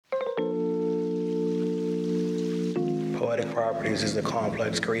Poetic Properties is a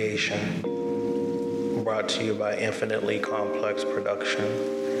complex creation brought to you by Infinitely Complex Production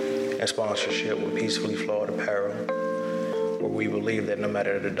and sponsorship with Peacefully Flawed Apparel, where we believe that no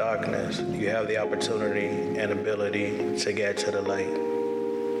matter the darkness, you have the opportunity and ability to get to the light.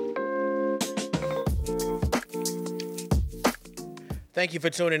 Thank you for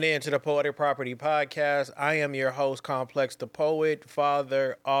tuning in to the Poetic Property Podcast. I am your host, Complex the Poet,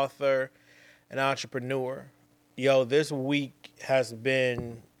 father, author, and entrepreneur. Yo, this week has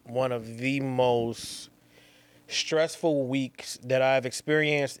been one of the most stressful weeks that I've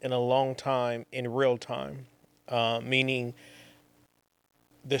experienced in a long time in real time. Meaning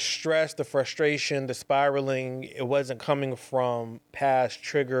the stress, the frustration, the spiraling, it wasn't coming from past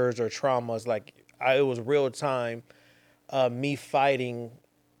triggers or traumas. It was real time, me fighting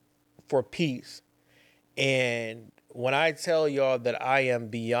for peace. And when I tell y'all that I am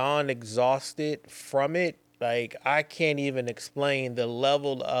beyond exhausted from it, I can't even explain the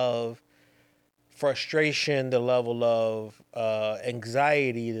level of frustration, the level of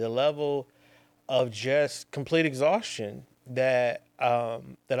anxiety, the level of just complete exhaustion that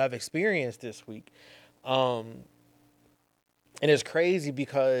I've experienced this week. And it's crazy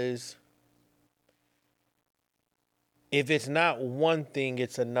because if it's not one thing,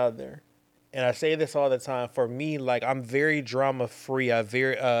 it's another. And I say this all the time. For me, I'm very drama free. I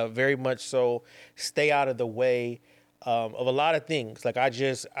very much so stay out of the way of a lot of things. I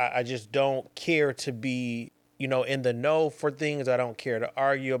just don't care to be, in the know for things. I don't care to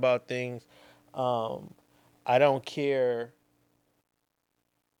argue about things. I don't care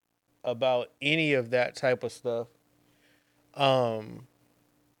about any of that type of stuff. I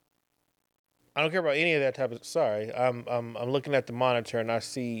don't care about any of that type of. Sorry, I'm looking at the monitor and I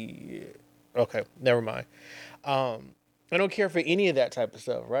see. Okay, never mind. I don't care for any of that type of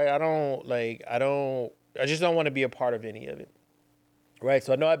stuff, right? I just don't want to be a part of any of it, right?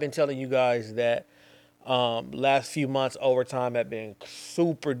 So I know I've been telling you guys that last few months overtime have been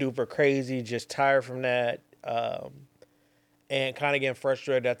super duper crazy, just tired from that, and kind of getting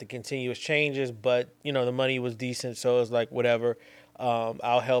frustrated at the continuous changes. But the money was decent, so it's whatever.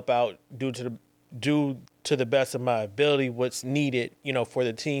 I'll help out do to the best of my ability what's needed, for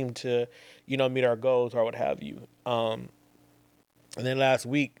the team to, meet our goals or what have you. And then last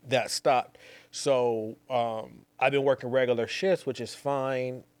week that stopped. So I've been working regular shifts, which is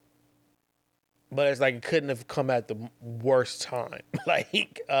fine. But it's it couldn't have come at the worst time,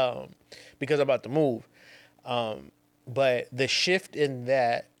 because I'm about to move. But the shift in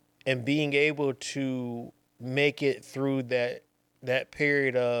that and being able to make it through that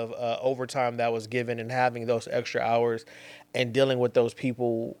period of overtime that was given and having those extra hours and dealing with those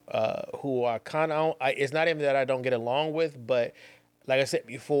people who are kind of, it's not even that I don't get along with, but like I said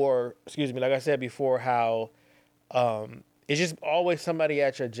before, how it's just always somebody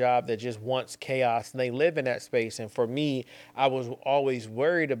at your job that just wants chaos and they live in that space. And for me, I was always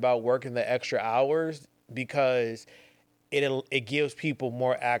worried about working the extra hours because it gives people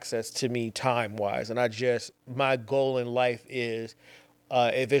more access to me time wise. And my goal in life is,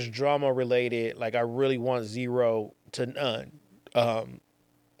 if it's drama related, I really want zero to none,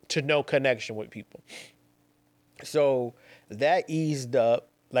 to no connection with people. So that eased up.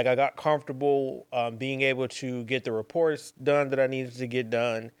 I got comfortable, being able to get the reports done that I needed to get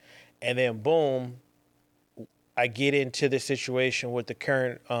done. And then boom, I get into the situation with the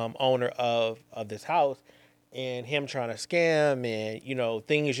current, owner of this house. And him trying to scam and,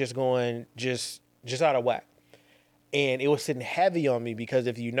 things just going just out of whack. And it was sitting heavy on me because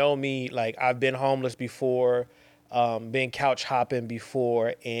if you know me, I've been homeless before, been couch hopping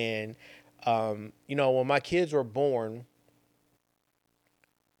before. And, when my kids were born,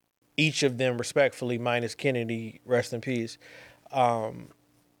 each of them respectfully, minus Kennedy, rest in peace, I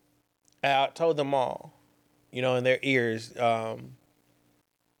told them all, in their ears,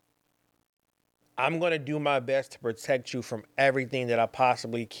 I'm going to do my best to protect you from everything that I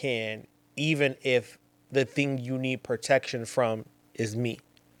possibly can, even if the thing you need protection from is me.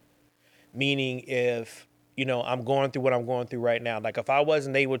 Meaning if, I'm going through what I'm going through right now. If I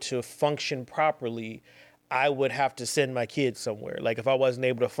wasn't able to function properly, I would have to send my kids somewhere. If I wasn't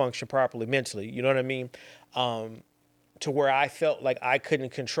able to function properly mentally, you know what I mean? To where I felt like I couldn't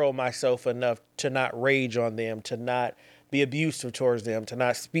control myself enough to not rage on them, to not be abusive towards them, to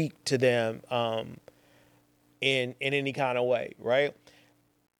not speak to them in any kind of way, right?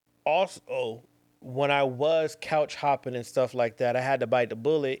 Also, when I was couch hopping and stuff like that, I had to bite the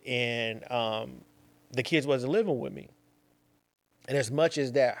bullet, and the kids wasn't living with me. And as much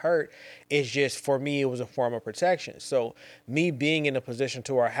as that hurt, it's just, for me, it was a form of protection. So me being in a position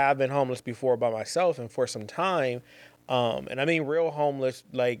to where I have been homeless before by myself and for some time, And I mean real homeless,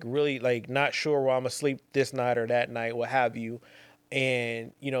 like really like not sure where I'm gonna sleep this night or that night, what have you.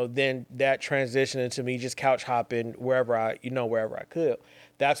 And then that transitioned into me just couch hopping wherever I could.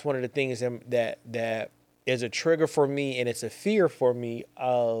 That's one of the things that is a trigger for me, and it's a fear for me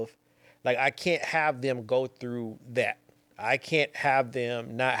of, like, I can't have them go through that. I can't have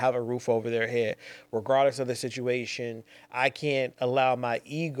them not have a roof over their head, regardless of the situation. I can't allow my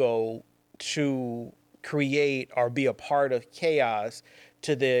ego to create or be a part of chaos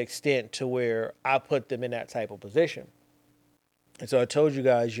to the extent to where I put them in that type of position. And so I told you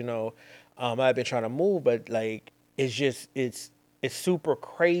guys, I've been trying to move, but like it's super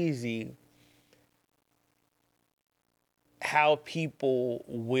crazy how people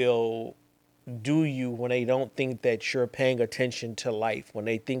will do you when they don't think that you're paying attention to life, when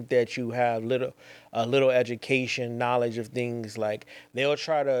they think that you have a little education, knowledge of things. Like, they'll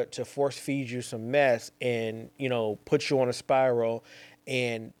try to force feed you some mess and put you on a spiral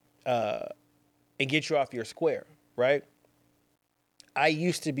and uh and get you off your square, right? I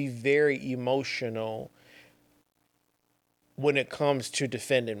used to be very emotional when it comes to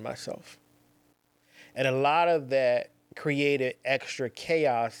defending myself, and a lot of that created extra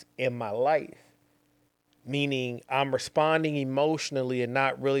chaos in my life, meaning I'm responding emotionally and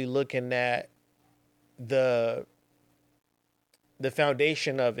not really looking at the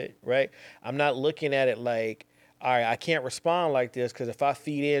foundation of it, right? I'm not looking at it like, all right, I can't respond like this because if I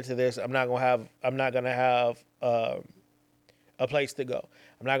feed into this, I'm not gonna have a place to go.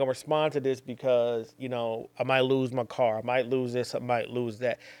 I'm not gonna respond to this because I might lose my car, I might lose this, I might lose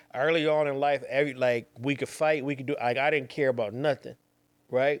that. Early on in life, we could fight, we could do. Like, I didn't care about nothing,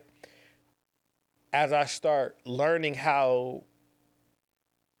 right? As I start learning how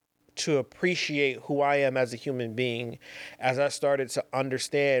to appreciate who I am as a human being, as I started to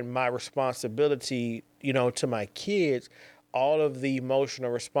understand my responsibility, to my kids, all of the emotional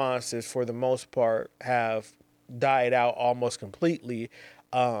responses for the most part have died out almost completely.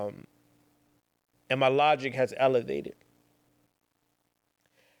 Um, and my logic has elevated.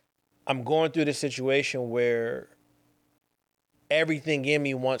 I'm going through this situation where everything in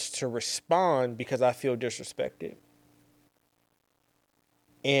me wants to respond because I feel disrespected.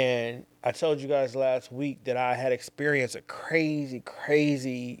 And I told you guys last week that I had experienced a crazy,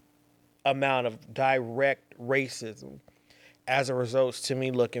 crazy amount of direct racism as a result to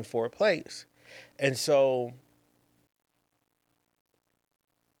me looking for a place. And so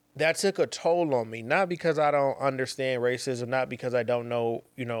that took a toll on me, not because I don't understand racism, not because I don't know,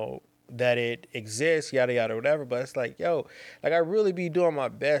 that it exists, yada yada whatever, but it's like, yo, like, I really be doing my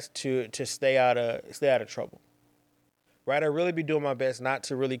best to stay out of trouble. Right? I really be doing my best not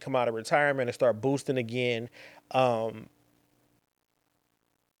to really come out of retirement and start boosting again, um,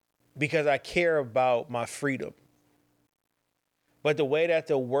 because I care about my freedom. But the way that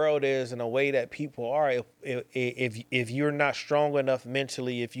the world is and the way that people are, if you're not strong enough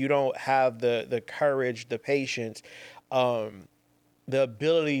mentally, if you don't have the courage, the patience, um, the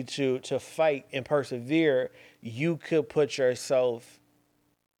ability to fight and persevere, you could put yourself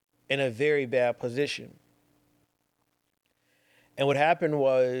in a very bad position. And what happened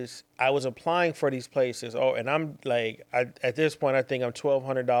was I was applying for these places. Oh, and I'm like, at this point, I think I'm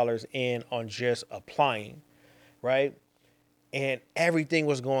 $1,200 in on just applying, right? And everything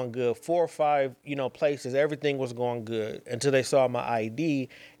was going good. 4 or 5, places, everything was going good until they saw my ID,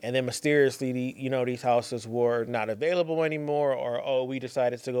 and then mysteriously, these houses were not available anymore, or, oh, we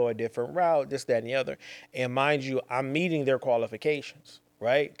decided to go a different route, this, that, and the other. And mind you, I'm meeting their qualifications,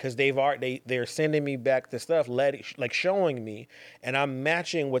 right? Because they're sending me back the stuff, like showing me, and I'm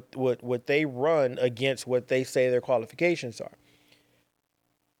matching what they run against what they say their qualifications are.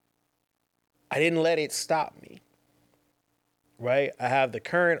 I didn't let it stop me. Right, I have the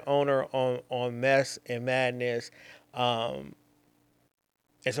current owner on Mess and Madness, um,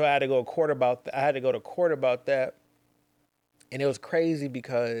 and so I had to go to court about I had to go to court about that, and it was crazy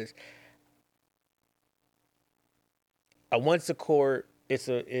because I went to court.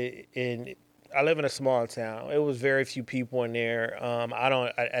 In I live in a small town. It was very few people in there.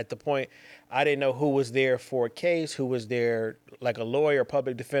 At the point, I didn't know who was there for a case, who was there like a lawyer,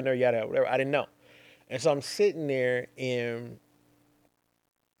 public defender, yada whatever. I didn't know, and so I'm sitting there and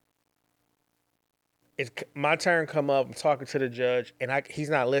it's my turn come up. I'm talking to the judge, and he's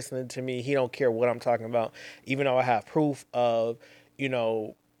not listening to me. He don't care what I'm talking about, even though I have proof of, you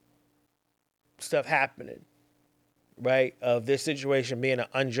know, stuff happening, right? Of this situation being an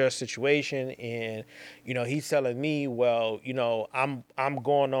unjust situation, and he's telling me, well, I'm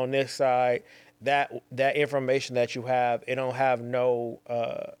going on this side. That information that you have, it don't have no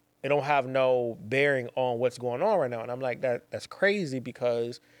it don't have no bearing on what's going on right now. And I'm like, that's crazy,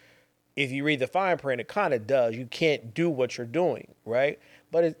 because if you read the fine print, it kind of does. You can't do what you're doing, right?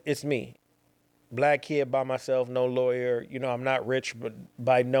 But it's me, black kid by myself, no lawyer. I'm not rich, but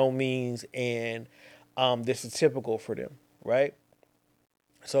by no means, and this is typical for them, right?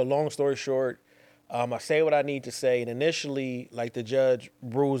 So long story short, I say what I need to say, and initially, like, the judge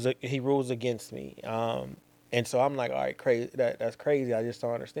rules against me, and so I'm like, all right, crazy, that's crazy. I just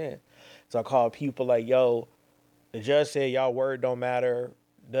don't understand. So I called people like, yo, the judge said y'all word don't matter.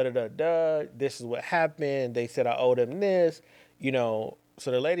 Da da da da. This is what happened. They said I owed them this. So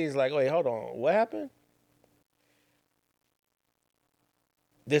the lady's like, wait, hold on, what happened?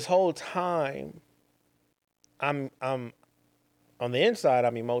 This whole time, I'm on the inside,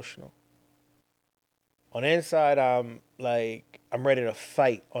 I'm emotional. On the inside, I'm ready to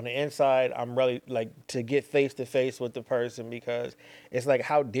fight. On the inside, I'm really like to get face to face with the person, because it's like,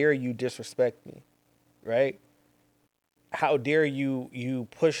 how dare you disrespect me, right? How dare you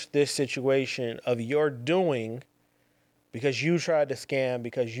push this situation of your doing, because you tried to scam,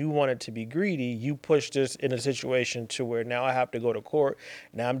 because you wanted to be greedy. You pushed this in a situation to where now I have to go to court.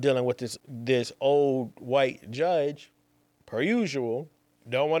 Now I'm dealing with this old white judge, per usual.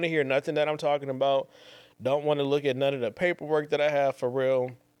 Don't want to hear nothing that I'm talking about. Don't want to look at none of the paperwork that I have, for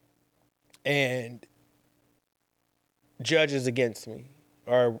real. And judges against me,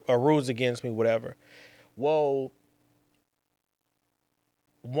 or rules against me, whatever. Well,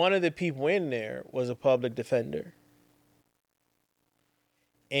 one of the people in there was a public defender.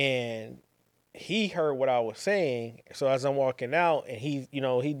 And he heard what I was saying. So as I'm walking out, and he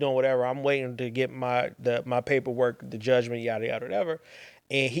doing whatever, I'm waiting to get my paperwork, the judgment, yada yada, whatever.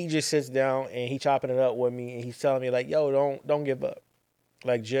 And he just sits down and he chopping it up with me, and he's telling me like, yo, don't give up.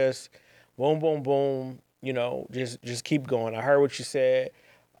 Like, just boom, boom, boom, just keep going. I heard what you said.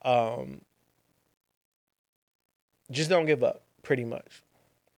 Um, just don't give up, pretty much.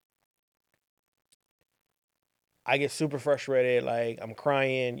 I get super frustrated, like I'm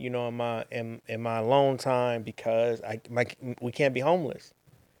crying, in my alone time, because we can't be homeless.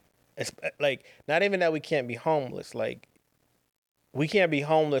 It's like, not even that we can't be homeless, like we can't be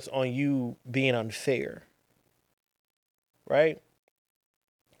homeless on you being unfair, right?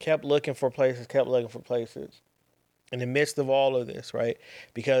 Kept looking for places in the midst of all of this, right?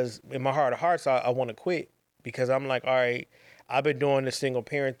 Because in my heart of hearts, I want to quit, because I'm like, all right, I've been doing this single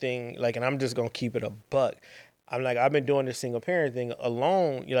parent thing, like, and I'm just gonna keep it a buck. I'm like, I've been doing this single parent thing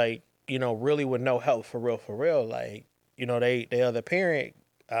alone, like, really with no help, for real, for real. Like, they other parent,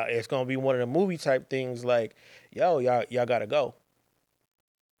 it's gonna be one of the movie type things, like, yo, y'all gotta go.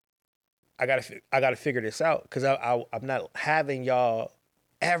 I gotta figure this out, because I'm not having y'all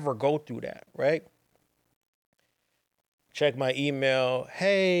ever go through that, right? Check my email.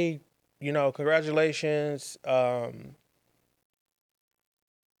 Hey, congratulations.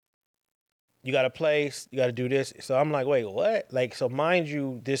 You got a place. You got to do this. So I'm like, wait, what? Like, so mind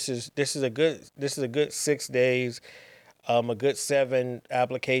you, this is a good 6 days. A good 7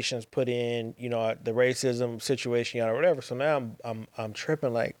 applications put in. The racism situation, whatever. So now I'm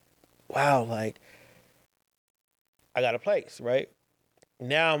tripping. Like, wow. Like, I got a place, right?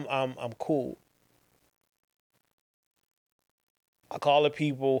 Now I'm cool. I call the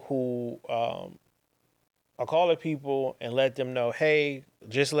people who I'll call the people and let them know, hey,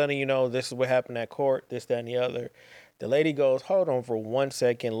 just letting you know, this is what happened at court, this, that, and the other. The lady goes, hold on for 1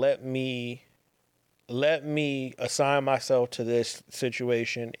 second. Let me assign myself to this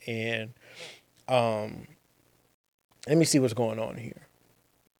situation, and um, let me see what's going on here.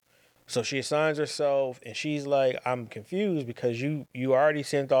 So she assigns herself, and she's like, I'm confused, because you already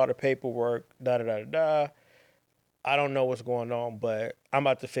sent all the paperwork, da da da da. I don't know what's going on, but I'm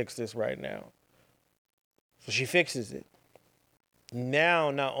about to fix this right now. So she fixes it. Now,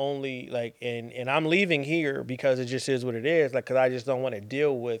 not only like, and I'm leaving here, because it just is what it is, like, because I just don't want to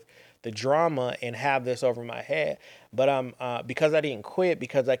deal with the drama and have this over my head. But I'm because I didn't quit,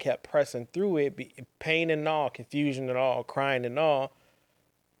 because I kept pressing through it, pain and all, confusion and all, crying and all.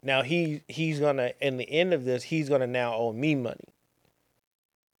 Now he's gonna, in the end of this, he's gonna now owe me money,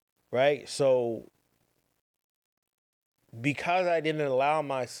 right? So because I didn't allow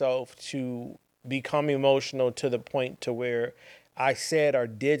myself to become emotional to the point to where I said or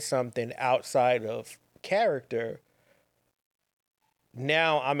did something outside of character,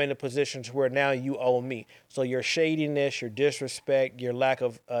 now I'm in a position to where now you owe me. So your shadiness, your disrespect, your lack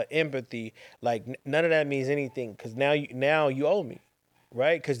of empathy, like, none of that means anything, because now you owe me,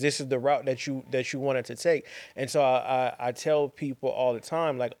 right? Because this is the route that you wanted to take. And so I tell people all the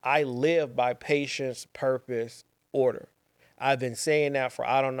time, like, I live by patience, purpose, order. I've been saying that for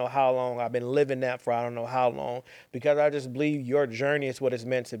I don't know how long. I've been living that for I don't know how long, because I just believe your journey is what it's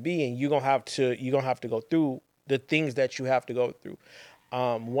meant to be, and you're gonna have to go through the things that you have to go through.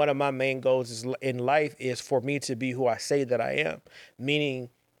 One of my main goals in life is for me to be who I say that I am, meaning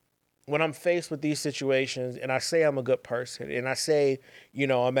when I'm faced with these situations and I say I'm a good person and I say,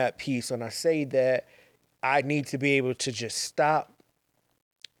 I'm at peace, and I say that I need to be able to just stop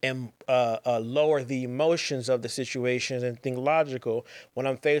and lower the emotions of the situations and think logical. When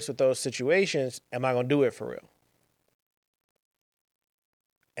I'm faced with those situations, am I going to do it for real?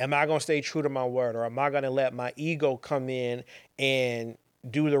 Am I going to stay true to my word, or am I going to let my ego come in and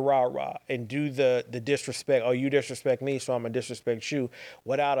do the rah rah and do the disrespect? Oh, you disrespect me, so I'm going to disrespect you,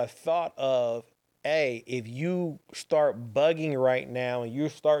 without a thought of, hey, if you start bugging right now and you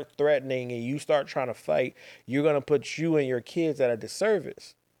start threatening and you start trying to fight, you're going to put you and your kids at a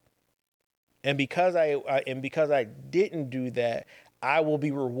disservice. And because I didn't do that, I will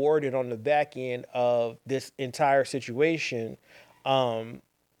be rewarded on the back end of this entire situation, um,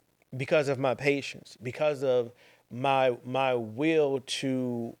 because of my patience, because of my will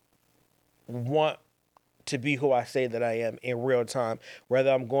to want to be who I say that I am in real time,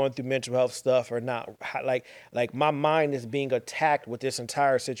 whether I'm going through mental health stuff or not. Like my mind is being attacked with this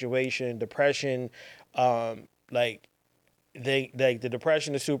entire situation, depression, like the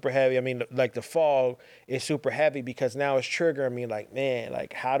depression is super heavy. I mean, like the fog is super heavy because now it's triggering me. Like, man,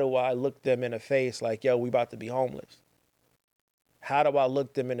 like how do I look them in the face? Like, yo, we about to be homeless. How do I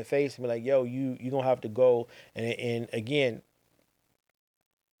look them in the face and be like, yo, you gonna have to go? And again,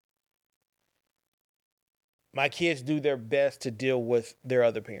 my kids do their best to deal with their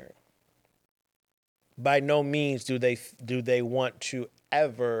other parent. By no means do they want to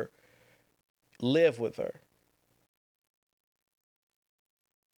ever live with her.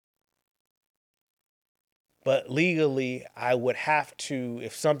 But legally, I would have to,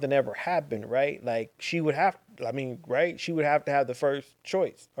 if something ever happened, right? Like she would have, I mean, right? She would have to have the first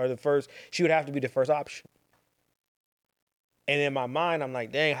choice, or she would have to be the first option. And in my mind, I'm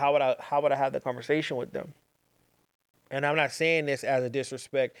like, dang, how would I have the conversation with them? And I'm not saying this as a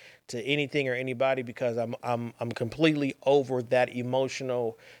disrespect to anything or anybody, because I'm completely over that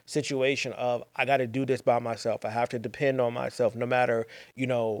emotional situation of I got to do this by myself. I have to depend on myself, no matter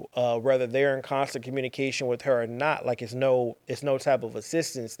whether they're in constant communication with her or not. Like it's no type of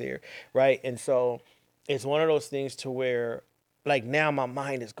assistance there, right? And so it's one of those things to where, like, now my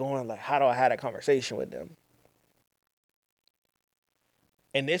mind is going like, how do I have a conversation with them?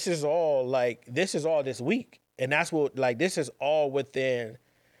 And this is all this week, and that's what, like, this is all within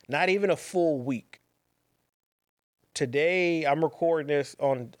not even a full week. Today I'm recording this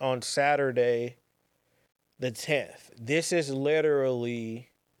on Saturday the 10th. This is literally,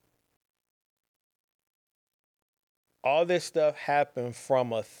 all this stuff happened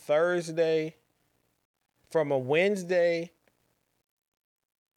from a Thursday, from a Wednesday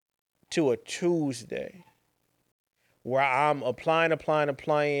to a Tuesday, where I'm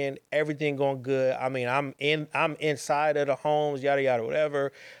applying, everything going good. I mean, I'm inside of the homes, yada yada,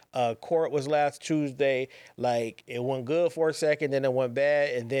 whatever. Court was last Tuesday. Like, it went good for a second, then it went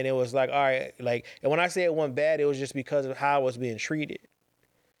bad, and then it was like, all right, like, and when I say it went bad, it was just because of how I was being treated.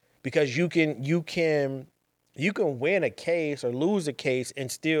 Because you can win a case or lose a case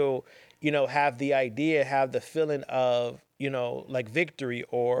and still, have the feeling of, like, victory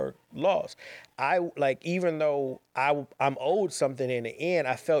or loss. I, like, even though I'm owed something in the end,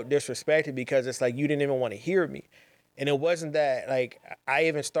 I felt disrespected because it's like you didn't even want to hear me. And it wasn't that, like, I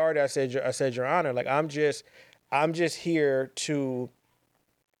even started, I said, Your Honor, like, I'm just here to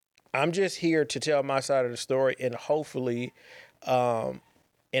tell my side of the story, and um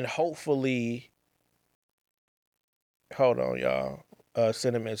hopefully, hold on, y'all.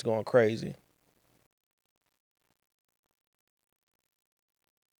 Sentiment's going crazy.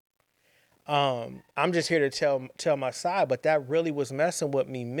 I'm just here to tell my side, but that really was messing with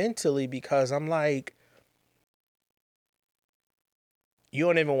me mentally, because I'm like, you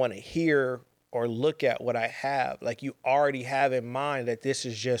don't even want to hear or look at what I have. Like, you already have in mind that this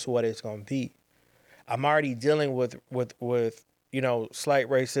is just what it's gonna be. I'm already dealing with slight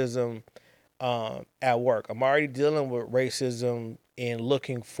racism at work. I'm already dealing with racism in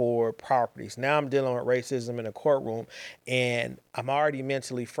looking for properties. Now I'm dealing with racism in a courtroom, and I'm already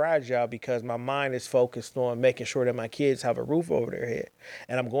mentally fragile because my mind is focused on making sure that my kids have a roof over their head.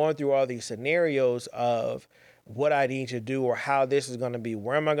 And I'm going through all these scenarios of what I need to do or how this is going to be.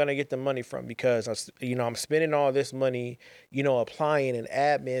 Where am I going to get the money from? Because I'm spending all this money, applying and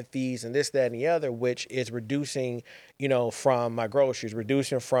admin fees and this, that, and the other, which is reducing, from my groceries,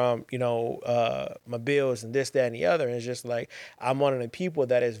 reducing from, my bills and this, that, and the other. And it's just like, I'm one of the people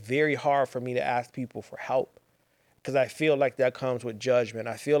that is very hard for me to ask people for help, because I feel like that comes with judgment.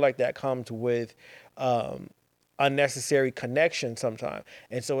 I feel like that comes with unnecessary connection sometimes.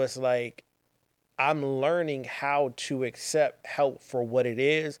 And so it's like, I'm learning how to accept help for what it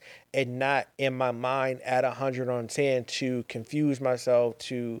is, and not in my mind at 100 on 10 to confuse myself,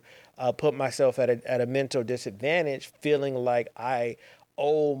 to put myself at a mental disadvantage, feeling like I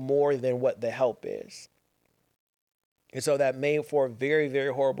owe more than what the help is. And so that made for a very,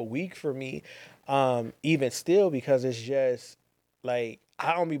 very horrible week for me, even still, because it's just like,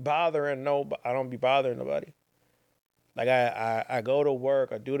 I don't be bothering nobody. Like I go to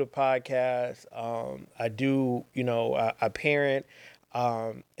work, I do the podcast, I do, I parent,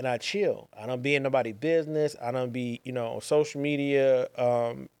 and I chill. I don't be in nobody's business. I don't be, on social media,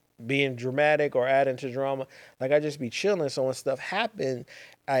 being dramatic or adding to drama. Like, I just be chilling. So when stuff happens,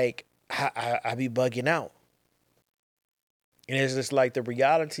 like, I be bugging out. And it's just like, the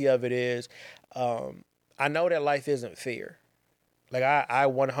reality of it is, I know that life isn't fair. Like, I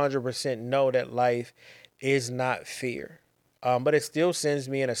 100% know that life is not fair. But it still sends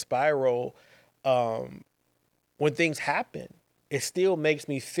me in a spiral when things happen. It still makes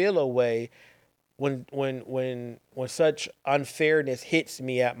me feel a way when such unfairness hits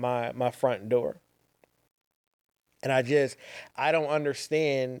me at my front door. And I don't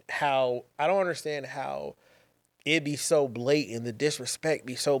understand how it be so blatant, the disrespect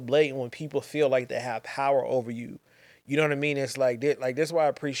be so blatant when people feel like they have power over you. You know what I mean? It's like this. Like, this is why I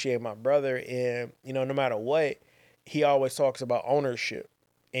appreciate my brother. And, no matter what, he always talks about ownership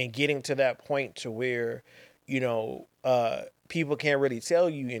and getting to that point to where, people can't really tell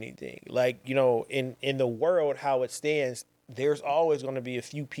you anything. Like, in the world, how it stands, there's always going to be a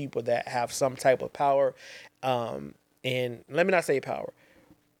few people that have some type of power. And let me not say power.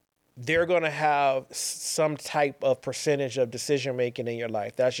 They're going to have some type of percentage of decision making in your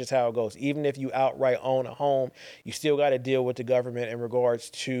life. That's just how it goes. Even if you outright own a home, you still got to deal with the government in regards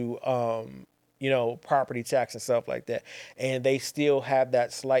to, property tax and stuff like that. And they still have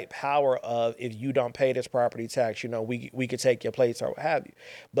that slight power of, if you don't pay this property tax, we could take your place or what have you.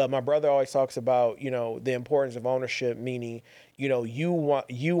 But my brother always talks about, the importance of ownership, meaning, you want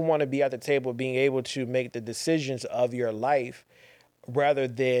to be at the table, being able to make the decisions of your life, rather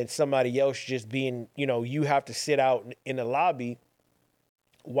than somebody else just being, you have to sit out in the lobby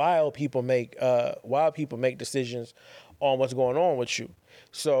while people make decisions on what's going on with you.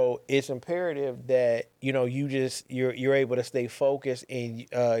 So it's imperative that, you're able to stay focused and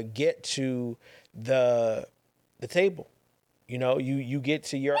get to the table. You get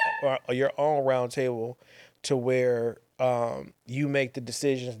to your own round table, to where you make the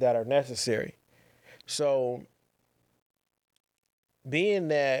decisions that are necessary. So, being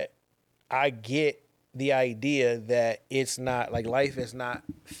that I get the idea that it's not, like, life is not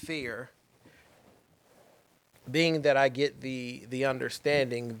fair, being that I get the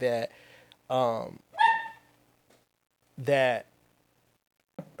understanding that that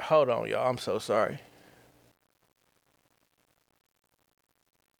hold on, y'all, I'm so sorry.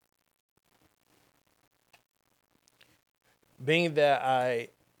 Being that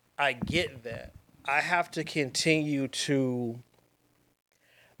I get that, I have to continue to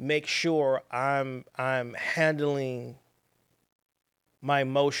make sure I'm handling my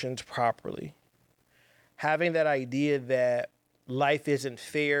emotions properly. Having that idea that life isn't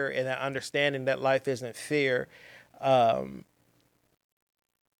fair, and that understanding that life isn't fair, um,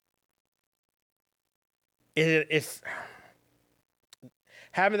 it's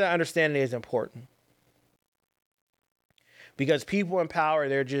having that understanding is important, because people in power,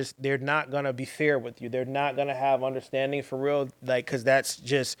 they're not gonna be fair with you. They're not gonna have understanding for real, like, because that's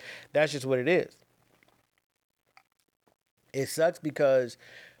just what it is. It sucks because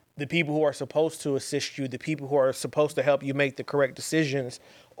the people who are supposed to assist you, the people who are supposed to help you make the correct decisions,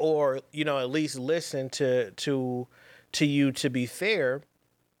 or, at least listen to you, to be fair,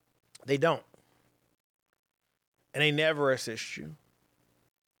 they don't, and they never assist you.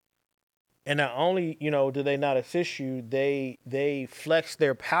 And not only, do they not assist you, they flex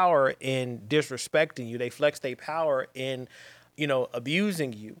their power in disrespecting you. They flex their power in,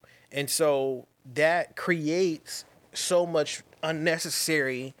 abusing you. And so that creates so much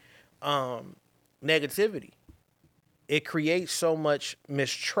unnecessary negativity. It creates so much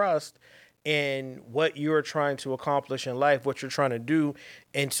mistrust in what you're trying to accomplish in life, what you're trying to do.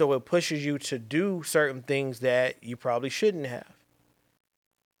 And so it pushes you to do certain things that you probably shouldn't have.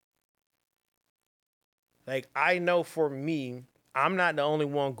 Like, I know for me, I'm not the only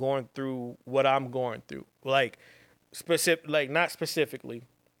one going through what I'm going through. Like, not specifically.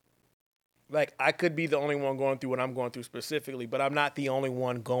 Like, I could be the only one going through what I'm going through specifically, but I'm not the only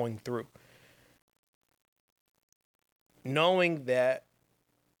one going through. Knowing that,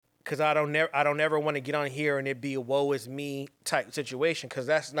 because I don't ever want to get on here and it be a woe is me type situation, because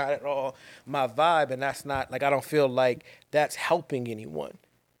that's not at all my vibe, and that's not, like, I don't feel like that's helping anyone.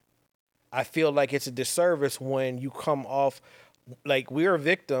 I feel like it's a disservice when you come off like we are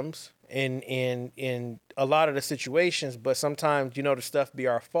victims in a lot of the situations, but sometimes, the stuff be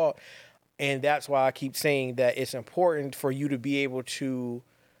our fault. And that's why I keep saying that it's important for you to be able to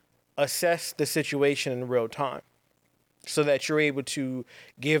assess the situation in real time, so that you're able to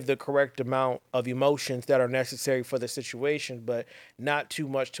give the correct amount of emotions that are necessary for the situation, but not too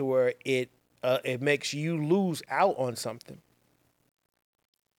much to where it makes you lose out on something.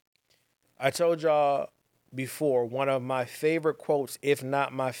 I told y'all before, one of my favorite quotes, if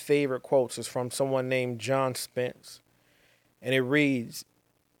not my favorite quotes, is from someone named John Spence. And it reads,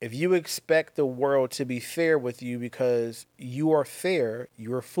 "If you expect the world to be fair with you because you are fair,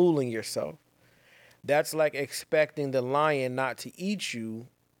 you are fooling yourself. That's like expecting the lion not to eat you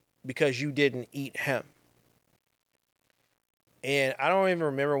because you didn't eat him." And I don't even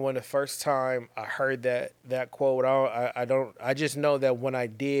remember when the first time I heard that quote. I don't. I just know that when I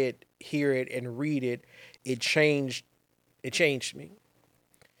did hear it and read it, it changed. It changed me.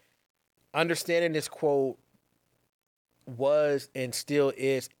 Understanding this quote was and still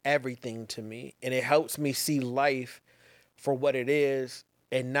is everything to me, and it helps me see life for what it is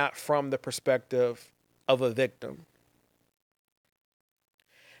and not from the perspective of a victim.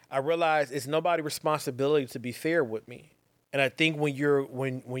 I realize it's nobody's responsibility to be fair with me. And I think when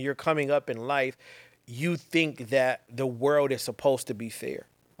you're coming up in life, you think that the world is supposed to be fair,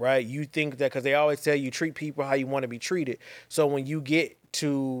 right? You think that because they always tell you treat people how you want to be treated. So when you get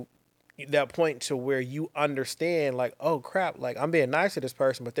to that point to where you understand, like, oh crap, like I'm being nice to this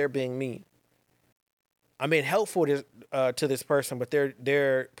person, but they're being mean. I'm being helpful to this person, but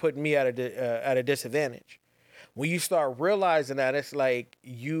they're putting me at a disadvantage. When you start realizing that, it's like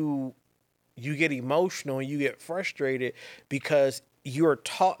you get emotional and you get frustrated because you're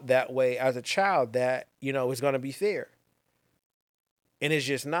taught that way as a child that it's going to be fair, and it's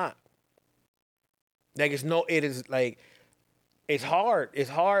just not. Like it is like it's hard.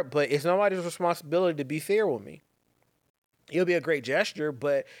 It's hard, but it's nobody's responsibility to be fair with me. It'll be a great gesture,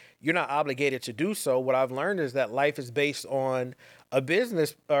 but you're not obligated to do so. What I've learned is that life is based on a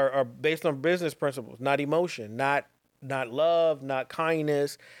business or based on business principles, not emotion, not love, not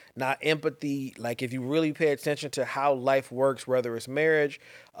kindness, not empathy. Like if you really pay attention to how life works, whether it's marriage,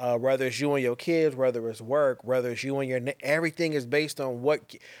 whether it's you and your kids, whether it's work, whether it's you and everything is based on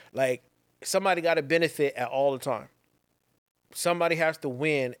like somebody got to benefit at all the time. Somebody has to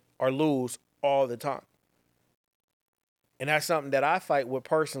win or lose all the time. And that's something that I fight with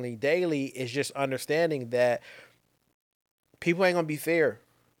personally daily, is just understanding that people ain't going to be fair.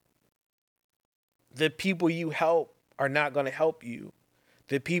 The people you help are not going to help you.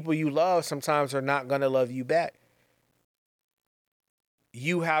 The people you love sometimes are not going to love you back.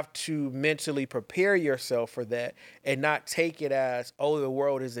 You have to mentally prepare yourself for that and not take it as, oh, the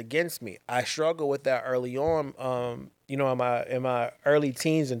world is against me. I struggle with that early on. In my early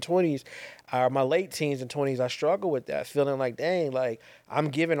teens and 20s, or my late teens and 20s, I struggle with that, feeling like, dang, like I'm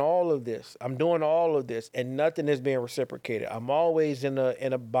giving all of this, I'm doing all of this, and nothing is being reciprocated. I'm always in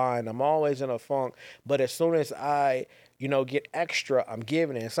a bind. I'm always in a funk. But as soon as I get extra, I'm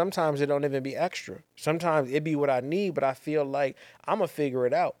giving it. And sometimes it don't even be extra. Sometimes it be what I need, but I feel like I'm gonna figure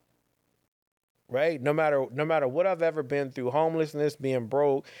it out. Right? No matter what I've ever been through, homelessness, being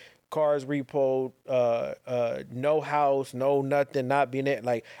broke, cars repoed, no house, no nothing, not being it.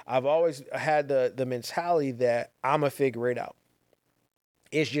 Like I've always had the mentality that I'm gonna figure it out.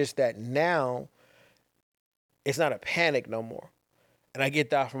 It's just that now it's not a panic no more. And I get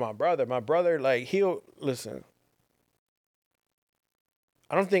that from my brother. My brother, like, he'll listen.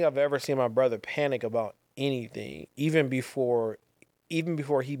 I don't think I've ever seen my brother panic about anything, even before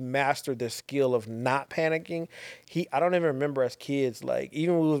he mastered the skill of not panicking. I don't even remember as kids, like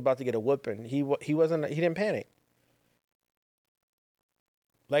even when we was about to get a whooping, he didn't panic.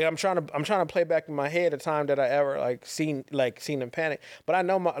 Like I'm trying to play back in my head a time that I ever seen him panic. But I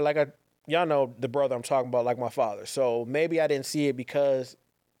know y'all know the brother I'm talking about, like my father. So maybe I didn't see it because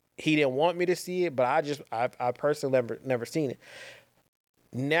he didn't want me to see it, but I personally never seen it.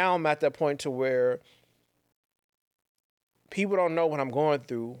 Now I'm at that point to where people don't know what I'm going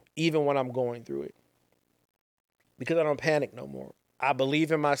through, even when I'm going through it, because I don't panic no more. I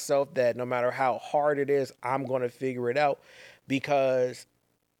believe in myself that no matter how hard it is, I'm going to figure it out because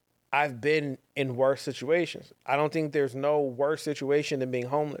I've been in worse situations. I don't think there's no worse situation than being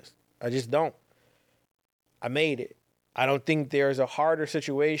homeless. I just don't. I made it. I don't think there's a harder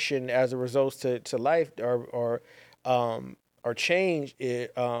situation as a result to life or change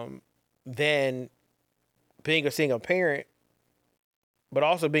than being a single parent, but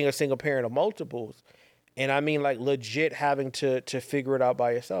also being a single parent of multiples. And I mean like legit having to figure it out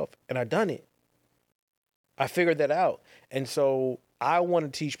by yourself. And I done it. I figured that out. And so I want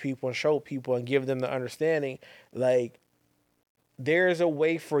to teach people and show people and give them the understanding like there's a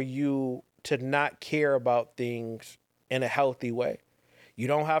way for you to not care about things in a healthy way. You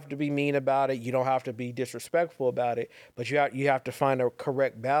don't have to be mean about it. You don't have to be disrespectful about it, but you have to find a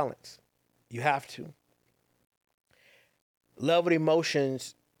correct balance. You have to. Love and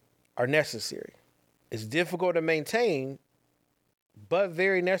emotions are necessary. It's difficult to maintain, but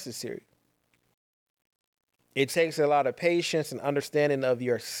very necessary. It takes a lot of patience and understanding of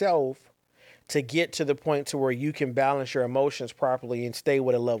yourself to get to the point to where you can balance your emotions properly and stay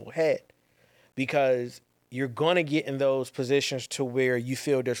with a level head, because you're going to get in those positions to where you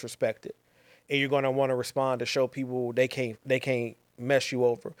feel disrespected and you're going to want to respond to show people they can't mess you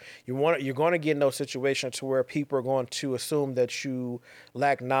over. You're going to get in those situations to where people are going to assume that you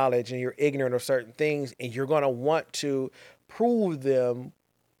lack knowledge and you're ignorant of certain things, and you're going to want to prove them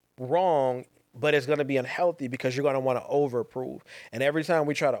wrong, but it's going to be unhealthy because you're going to want to overprove. And every time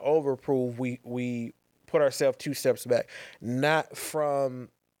we try to overprove, we put ourselves two steps back, not from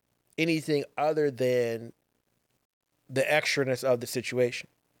anything other than the extraness of the situation.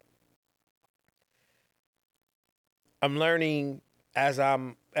 I'm learning as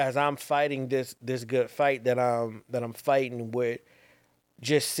I'm fighting this good fight that I'm fighting with,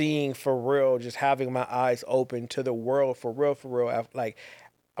 just seeing for real, just having my eyes open to the world for real. Like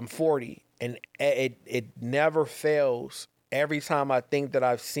I'm 40 and it never fails. Every time I think that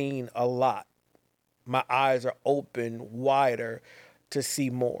I've seen a lot, my eyes are open wider to see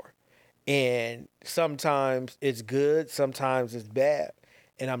more. And sometimes it's good, sometimes it's bad.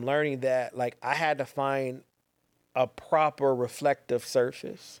 And I'm learning that like I had to find a proper reflective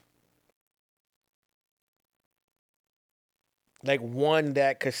surface. Like one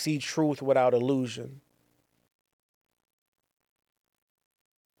that could see truth without illusion.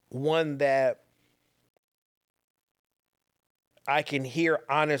 One that I can hear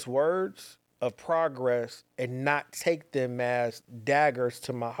honest words of progress and not take them as daggers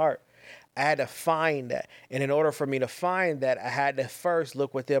to my heart. I had to find that. And in order for me to find that, I had to first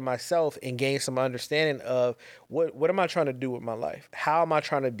look within myself and gain some understanding of what am I trying to do with my life? How am I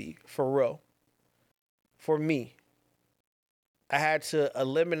trying to be for real? For me. I had to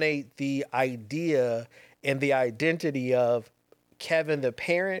eliminate the idea and the identity of Kevin the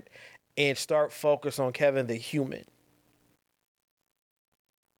parent and start focus on Kevin the human.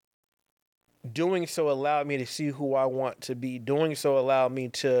 Doing so allowed me to see who I want to be. Doing so allowed me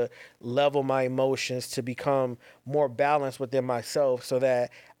to level my emotions, to become more balanced within myself so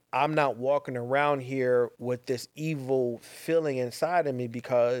that I'm not walking around here with this evil feeling inside of me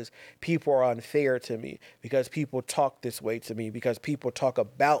because people are unfair to me, because people talk this way to me, because people talk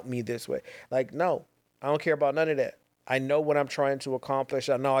about me this way. Like, no, I don't care about none of that. I know what I'm trying to accomplish.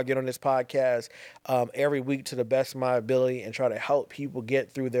 I know I get on this podcast every week to the best of my ability and try to help people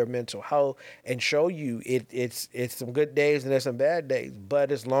get through their mental health and show you it's some good days and there's some bad days.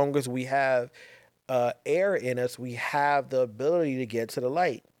 But as long as we have air in us, we have the ability to get to the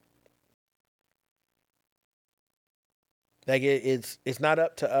light. Like it's not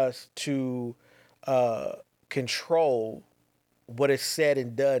up to us to uh, control what is said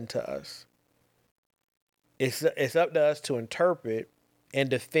and done to us. It's up to us to interpret and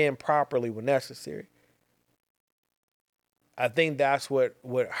defend properly when necessary. I think that's what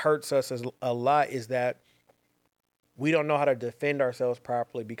hurts us a lot is that we don't know how to defend ourselves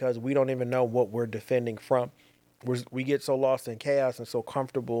properly because we don't even know what we're defending from. We get so lost in chaos and so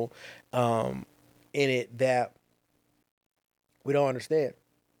comfortable in it that we don't understand.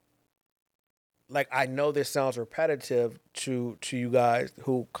 Like I know this sounds repetitive to you guys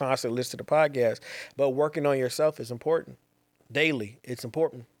who constantly listen to the podcast, but working on yourself is important. Daily, it's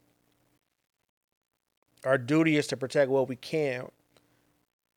important. Our duty is to protect what we can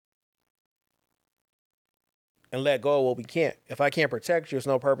and let go of what we can't. If I can't protect you, there's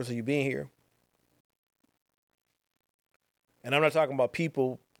no purpose of you being here. And I'm not talking about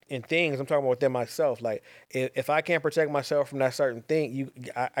people in things. I'm talking about within myself. Like if I can't protect myself from that certain thing,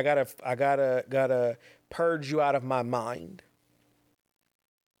 I gotta purge you out of my mind.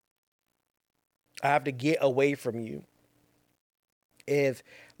 I have to get away from you. If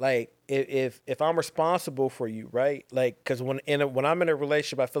I'm responsible for you, right? Like because when I'm in a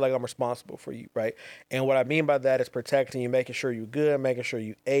relationship, I feel like I'm responsible for you, right? And what I mean by that is protecting you, making sure you're good, making sure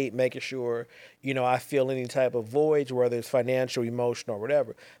you ate, making sure I feel any type of voids, whether it's financial, emotional, or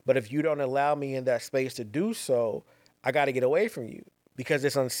whatever. But if you don't allow me in that space to do so, I got to get away from you because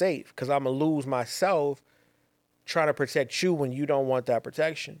it's unsafe. Because I'm gonna lose myself trying to protect you when you don't want that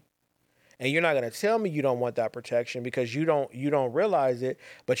protection. And you're not going to tell me you don't want that protection because you don't realize it,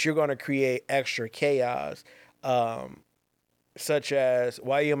 but you're going to create extra chaos, um, such as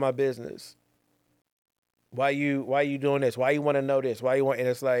why are you in my business? Why you doing this? Why you want to know this? Why you want? And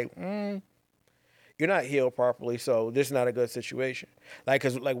it's like you're not healed properly, so this is not a good situation. Like,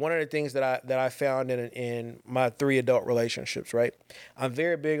 cause like one of the things that I found in my 3 adult relationships, right? I'm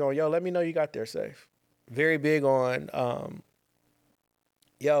very big on let me know you got there safe. Very big on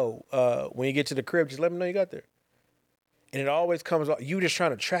when you get to the crib, just let me know you got there. And it always comes off you just trying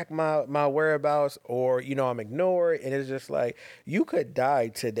to track my whereabouts, or I'm ignored, and it's just like you could die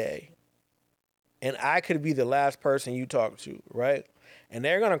today, and I could be the last person you talk to, right? And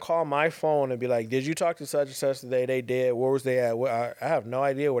they're gonna call my phone and be like, "Did you talk to such and such today? They did. Where was they at? I have no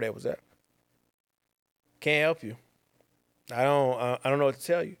idea where they was at. Can't help you. I don't know what to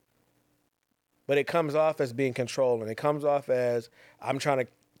tell you." But it comes off as being controlling. It comes off as I'm trying to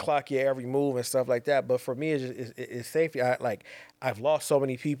clock your every move and stuff like that. But for me, it's safety. I've lost so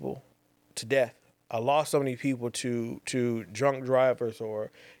many people to death. I lost so many people to drunk drivers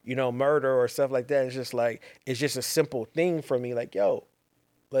or murder or stuff like that. It's just like it's just a simple thing for me. Like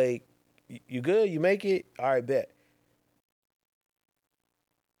like you good? You make it? All right, bet.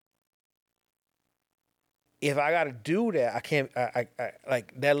 If I got to do that, I can't.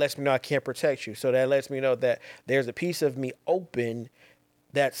 Like that lets me know I can't protect you. So that lets me know that there's a piece of me open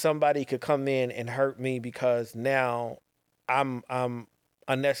that somebody could come in and hurt me because now I'm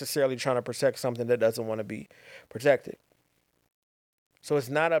unnecessarily trying to protect something that doesn't want to be protected. So it's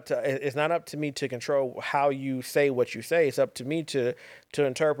not up to me to control how you say what you say. It's up to me to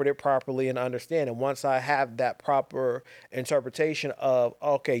interpret it properly and understand. And once I have that proper interpretation of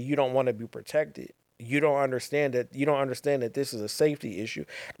okay, you don't want to be protected. You don't understand that this is a safety issue.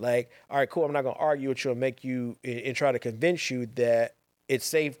 Like, all right, cool. I'm not gonna argue with you and make you and try to convince you that it's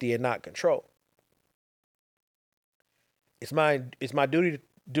safety and not control. It's my duty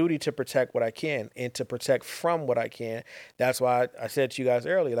to protect what I can and to protect from what I can. That's why I said to you guys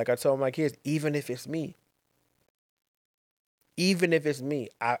earlier, like I told my kids, even if it's me,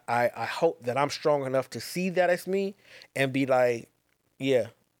 I hope that I'm strong enough to see that it's me and be like, yeah,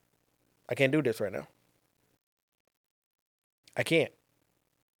 I can't do this right now. I can't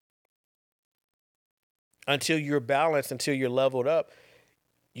until you're balanced, until you're leveled up.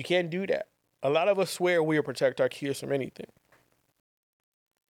 You can't do that. A lot of us swear we'll protect our kids from anything,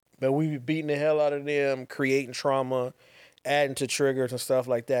 but we be beating the hell out of them, creating trauma, adding to triggers and stuff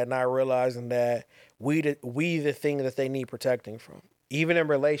like that, not realizing that we the thing that they need protecting from. Even in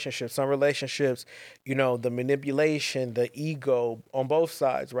relationships, some relationships, the manipulation, the ego on both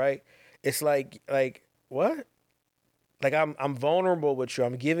sides, right? It's like what? Like I'm vulnerable with you.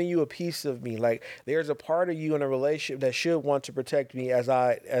 I'm giving you a piece of me. Like there's a part of you in a relationship that should want to protect me as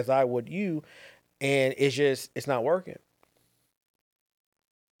I would you, and it's not working.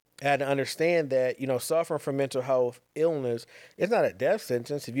 I had to understand that, suffering from mental health illness is not a death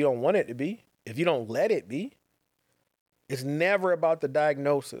sentence if you don't want it to be, if you don't let it be. It's never about the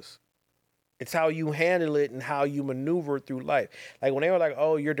diagnosis. It's how you handle it and how you maneuver through life. Like when they were like,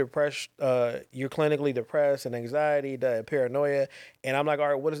 "Oh, you're depressed, you're clinically depressed and anxiety, the paranoia," and I'm like, "All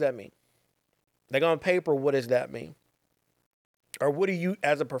right, what does that mean?" Like on paper, what does that mean? Or what do you,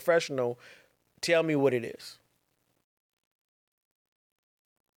 as a professional, tell me what it is?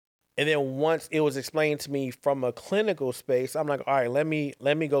 And then once it was explained to me from a clinical space, I'm like, all right, let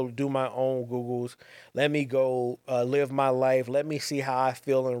me go do my own Googles. Let me go live my life. Let me see how I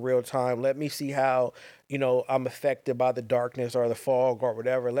feel in real time. Let me see how I'm affected by the darkness or the fog or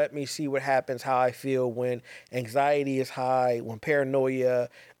whatever. Let me see what happens, how I feel when anxiety is high, when paranoia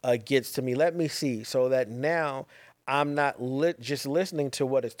gets to me. Let me see so that now I'm not just listening to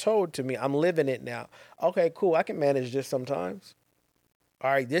what is told to me. I'm living it now. Okay, cool. I can manage this sometimes. All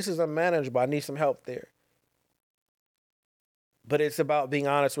right, this is unmanageable. I need some help there. But it's about being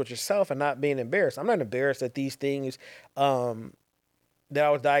honest with yourself and not being embarrassed. I'm not embarrassed at these things, um, that I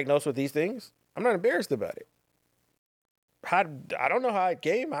was diagnosed with these things. I'm not embarrassed about it. how I don't know how it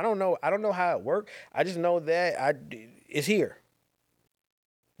came. I don't know how it worked. I just know that it's here.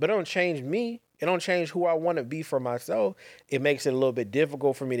 But it don't change me. It don't change who I want to be for myself. It makes it a little bit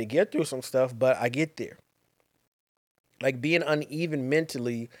difficult for me to get through some stuff, but I get there. Like being uneven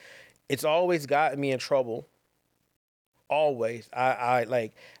mentally, it's always gotten me in trouble. Always. I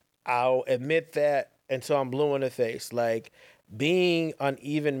like I'll admit that until I'm blue in the face. Like being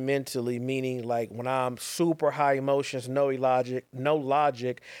uneven mentally, meaning like when I'm super high emotions, no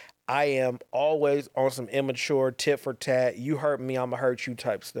logic, I am always on some immature tit for tat. You hurt me, I'ma hurt you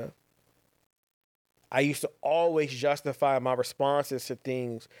type stuff. I used to always justify my responses to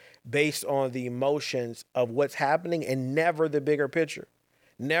things based on the emotions of what's happening and never the bigger picture.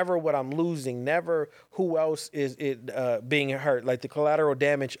 Never what I'm losing, never who else is it being hurt. Like the collateral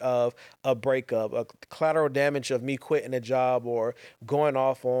damage of a breakup, a collateral damage of me quitting a job or going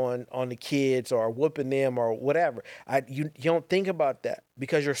off on the kids or whooping them or whatever. You don't think about that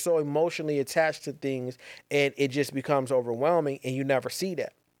because you're so emotionally attached to things and it just becomes overwhelming and you never see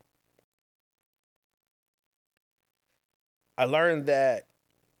that. I learned that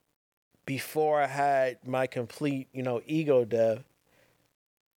before I had my complete, ego death,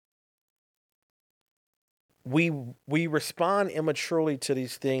 we we respond immaturely to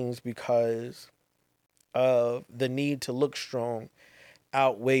these things because of the need to look strong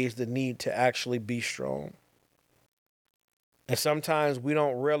outweighs the need to actually be strong. And sometimes we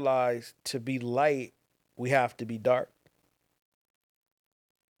don't realize to be light, we have to be dark.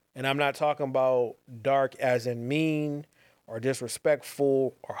 And I'm not talking about dark as in mean or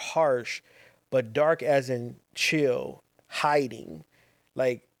disrespectful or harsh, but dark as in chill, hiding,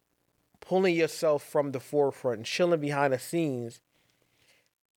 like pulling yourself from the forefront and chilling behind the scenes,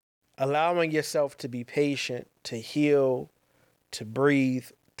 allowing yourself to be patient, to heal, to breathe,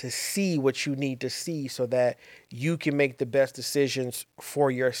 to see what you need to see so that you can make the best decisions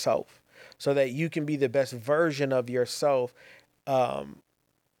for yourself, so that you can be the best version of yourself um,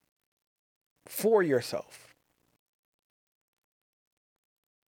 for yourself.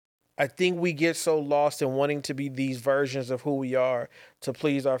 I think we get so lost in wanting to be these versions of who we are to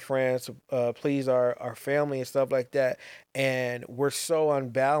please our friends, please our family and stuff like that. And we're so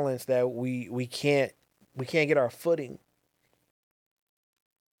unbalanced that we can't get our footing.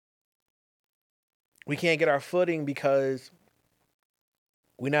 We can't get our footing because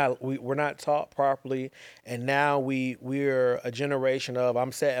we're not taught properly, and now we're a generation of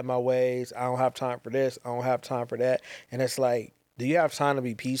I'm set in my ways. I don't have time for this. I don't have time for that. And it's like, do you have time to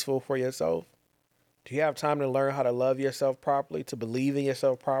be peaceful for yourself? Do you have time to learn how to love yourself properly, to believe in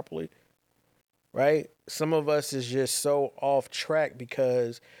yourself properly? Right? Some of us is just so off track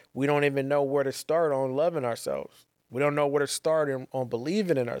because we don't even know where to start on loving ourselves. We don't know where to start on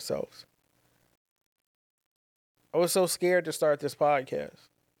believing in ourselves. I was so scared to start this podcast.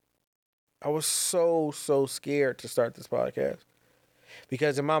 I was so scared to start this podcast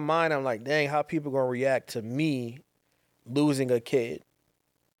because in my mind I'm like, dang, how people gonna react to me losing a kid?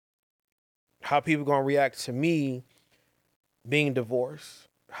 How people gonna react to me being divorced?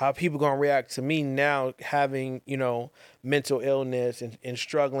 How people gonna react to me now having, mental illness and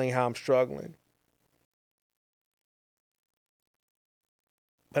struggling how I'm struggling?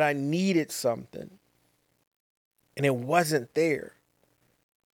 But I needed something and it wasn't there.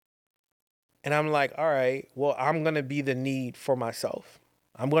 And I'm like, all right, well, I'm going to be the need for myself.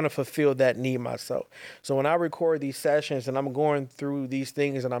 I'm going to fulfill that need myself. So when I record these sessions and I'm going through these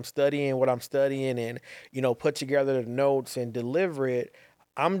things and I'm studying what I'm studying and, put together the notes and deliver it,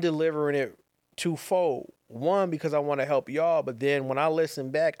 I'm delivering it twofold. One, because I want to help y'all. But then when I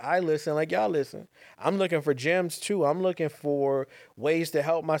listen back, I listen like y'all listen. I'm looking for gems too. I'm looking for ways to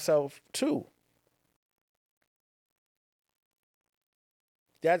help myself too.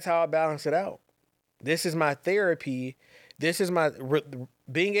 That's how I balance it out. This is my therapy. This is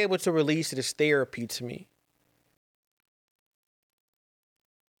being able to release it is therapy to me.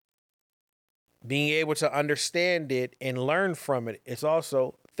 Being able to understand it and learn from it is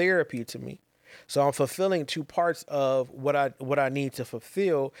also therapy to me. So I'm fulfilling two parts of what I need to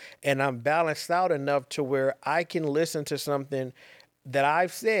fulfill, and I'm balanced out enough to where I can listen to something that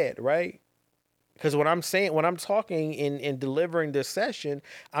I've said, right? Because when I'm talking and delivering this session,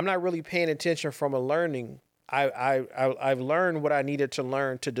 I'm not really paying attention from a learning. I've learned what I needed to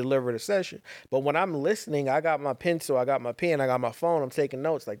learn to deliver the session. But when I'm listening, I got my pencil, I got my pen, I got my phone. I'm taking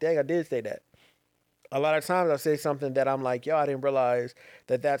notes. Like, dang, I did say that. A lot of times I say something that I'm like, yo, I didn't realize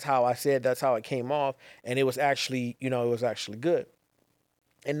that that's how I said, that's how it came off, and it was actually, it was actually good.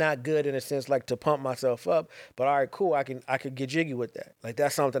 and not good in a sense like to pump myself up, but all right, cool, I could get jiggy with that. Like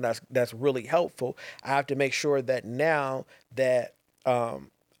that's something that's really helpful. I have to make sure that now that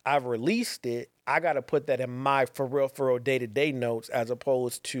I've released it, I got to put that in my for real day-to-day notes as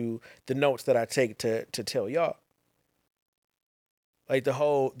opposed to the notes that I take to tell y'all. Like the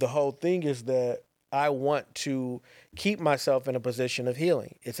whole thing is that I want to keep myself in a position of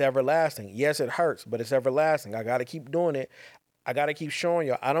healing. It's everlasting. Yes, it hurts, but it's everlasting. I got to keep doing it. I got to keep showing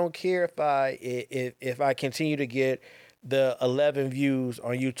y'all. I don't care if I continue to get the 11 views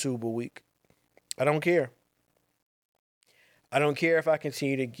on YouTube a week. I don't care. I don't care if I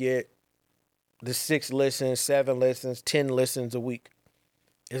continue to get the 6 listens, 7 listens, 10 listens a week.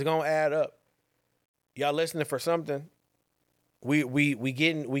 It's gonna add up. Y'all listening for something. We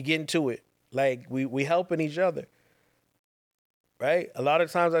getting to it. Like we helping each other, right? A lot of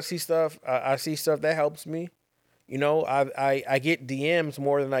times I see stuff that helps me. I get DMs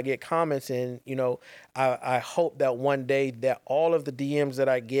more than I get comments, and I hope that one day that all of the DMs that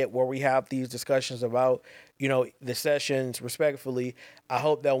I get where we have these discussions about the sessions respectfully, I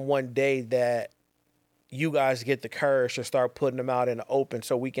hope that one day that you guys get the courage to start putting them out in the open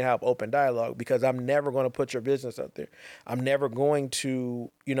so we can have open dialogue, because I'm never going to put your business out there. I'm never going to,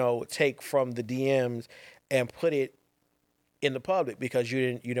 take from the DMs and put it in the public because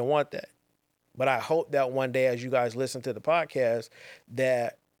you didn't want that. But I hope that one day as you guys listen to the podcast,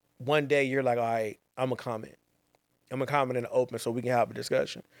 that one day you're like, all right, I'm going to comment. I'm going to comment in the open so we can have a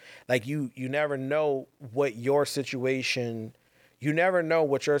discussion. Like you never know what your situation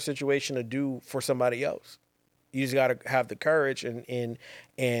to do for somebody else. You just got to have the courage and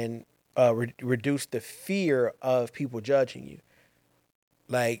reduce the fear of people judging you.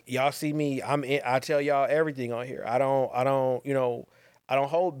 Like y'all see me, I tell y'all everything on here. I don't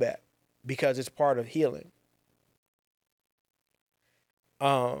hold back because it's part of healing.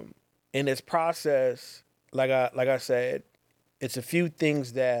 In this process, like I said, it's a few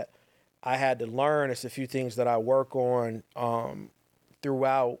things that I had to learn. It's a few things that I work on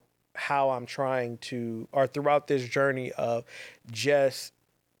throughout how I'm trying to, or throughout this journey of just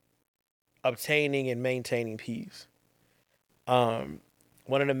obtaining and maintaining peace.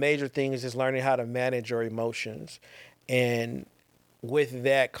 One of the major things is learning how to manage your emotions. And with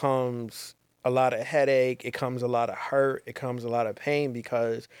that comes a lot of headache. It comes a lot of hurt. It comes a lot of pain,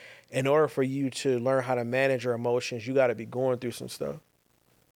 because in order for you to learn how to manage your emotions, you got to be going through some stuff.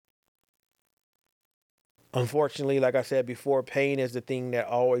 Unfortunately, like I said before, pain is the thing that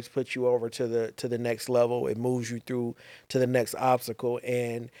always puts you over to the next level. It moves you through to the next obstacle,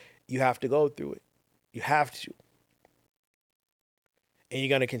 and you have to go through it. You have to. And you're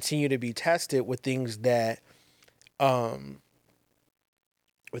going to continue to be tested um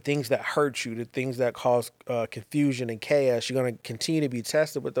with things that hurt you, the things that cause confusion and chaos. You're going to continue to be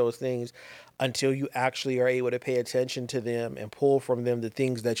tested with those things until you actually are able to pay attention to them and pull from them the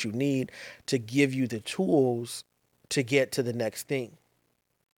things that you need to give you the tools to get to the next thing.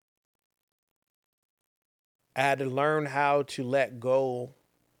 I had to learn how to let go.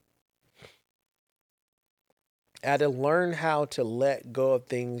 I had to learn how to let go of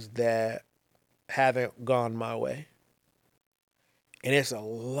things that haven't gone my way. And it's a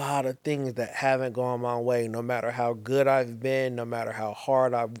lot of things that haven't gone my way, no matter how good I've been, no matter how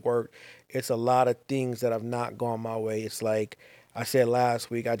hard I've worked. It's a lot of things that have not gone my way. It's like I said last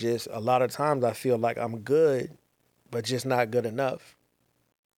week, a lot of times I feel like I'm good, but just not good enough.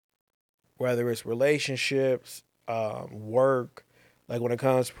 Whether it's relationships, work, like when it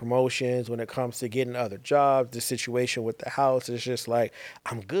comes to promotions, when it comes to getting other jobs, the situation with the house, it's just like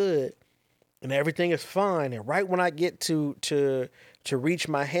I'm good and everything is fine. And right when I get to reach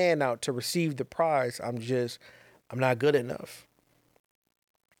my hand out to receive the prize, I'm not good enough.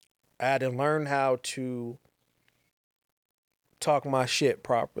 I had to learn how to talk my shit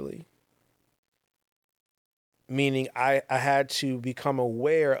properly. Meaning I had to become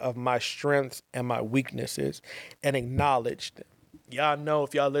aware of my strengths and my weaknesses and acknowledge them. Y'all know,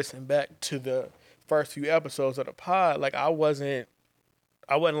 if y'all listen back to the first few episodes of the pod, like I wasn't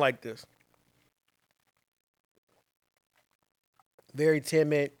like this. Very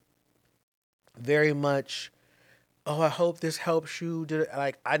timid, very much, oh, I hope this helps you.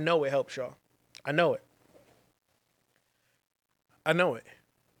 Like, I know it helps y'all. I know it. I know it.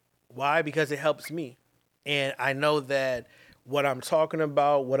 Why? Because it helps me. And I know that what I'm talking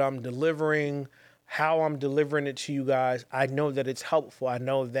about, what I'm delivering, how I'm delivering it to you guys, I know that it's helpful. I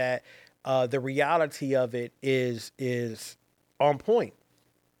know that the reality of it is on point,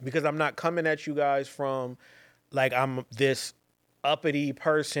 because I'm not coming at you guys from like I'm this uppity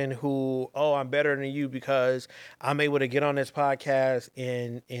person who, oh, I'm better than you because I'm able to get on this podcast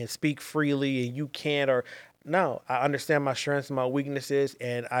and speak freely and you can't. Or no, I understand my strengths and my weaknesses,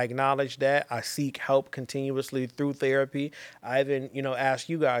 and I acknowledge that. I seek help continuously through therapy. I even, ask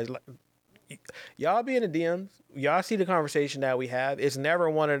you guys, like, y'all be in the DMs, y'all see the conversation that we have. It's never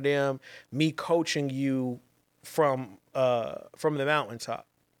one of them me coaching you from the mountaintop.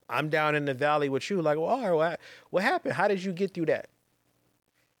 I'm down in the valley with you, like, well, all right, what happened? How did you get through that?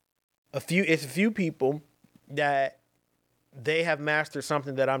 It's a few people that they have mastered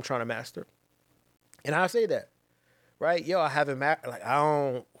something that I'm trying to master. And I say that, right? Yo, I haven't like I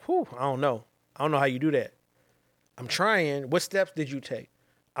don't know. I don't know how you do that. I'm trying. What steps did you take?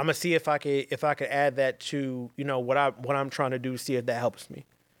 I'm gonna see if I could add that to, what I'm trying to do, see if that helps me.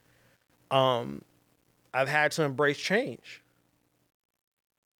 I've had to embrace change.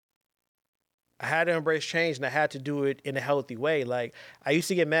 I had to embrace change, and I had to do it in a healthy way. Like, I used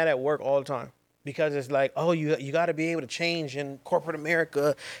to get mad at work all the time because it's like, oh, you got to be able to change in corporate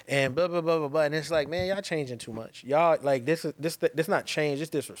America and blah blah blah blah blah. And it's like, man, y'all changing too much. Y'all, like, this not change.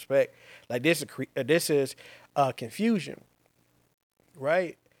 It's disrespect. Like, this is confusion,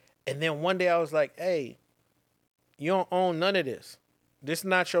 right? And then one day I was like, hey, you don't own none of this. This is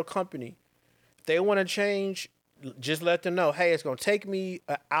not your company. If they want to change, just let them know, hey, it's going to take me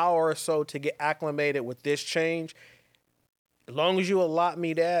an hour or so to get acclimated with this change. As long as you allot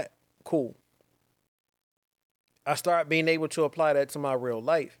me that, cool. I start being able to apply that to my real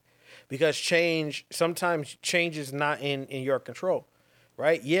life, because sometimes change is not in your control,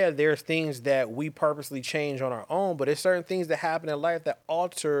 right? Yeah, there's things that we purposely change on our own, but there's certain things that happen in life that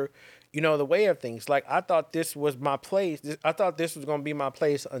alter, the way of things. Like, I thought this was my place. I thought this was going to be my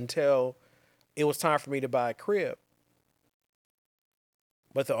place until it was time for me to buy a crib.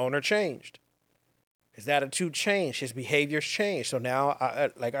 But the owner changed. His attitude changed. His behaviors changed. So now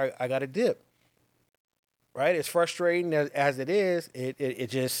I got to dip. Right? It's frustrating as it is. It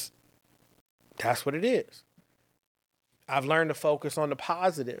just, that's what it is. I've learned to focus on the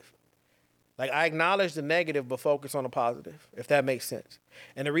positive. Like, I acknowledge the negative, but focus on the positive, if that makes sense.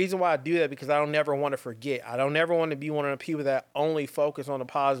 And the reason why I do that, because I don't never want to forget. I don't ever want to be one of the people that only focus on the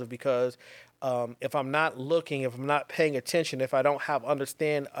positive, because if I'm not looking, if I'm not paying attention, if I don't have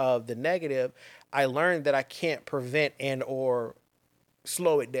understand of the negative, I learned that I can't prevent and or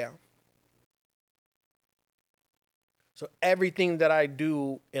slow it down. So everything that I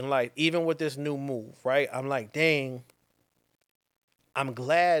do in life, even with this new move, right? I'm like, dang, I'm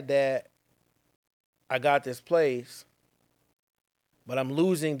glad that I got this place, but I'm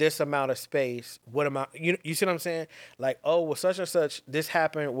losing this amount of space. What am I, you see what I'm saying? Like, oh, well, such and such, this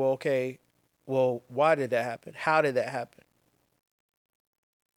happened. Well, okay. Well, why did that happen? How did that happen?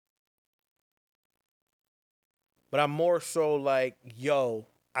 But I'm more so like, yo,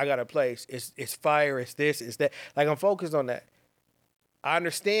 I got a place. It's fire. It's this. It's that. Like, I'm focused on that. I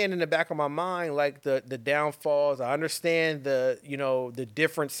understand in the back of my mind, like, the downfalls. I understand the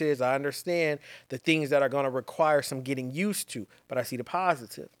differences. I understand the things that are going to require some getting used to. But I see the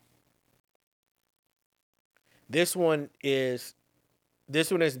positive. This one is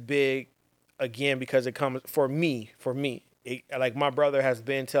big, again, because it comes for me. Like, my brother has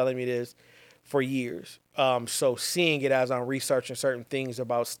been telling me this for years. So seeing it as I'm researching certain things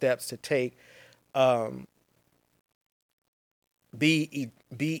about steps to take, um, be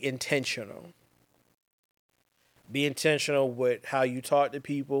intentional. Be intentional with how you talk to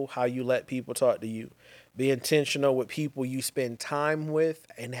people, how you let people talk to you. Be intentional with people you spend time with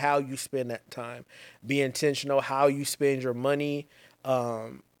and how you spend that time. Be intentional how you spend your money.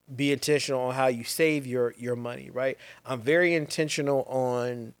 Be intentional on how you save your money, right? I'm very intentional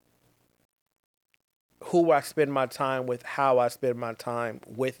on who I spend my time with, how I spend my time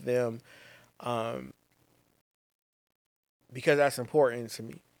with them, um, because that's important to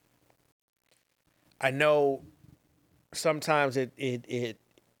me. I know sometimes it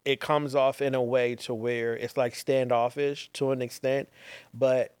comes off in a way to where it's like standoffish to an extent,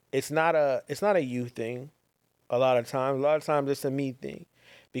 but it's not a you thing. A lot of times it's a me thing,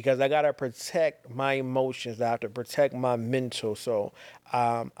 because I gotta protect my emotions. I have to protect my mental. So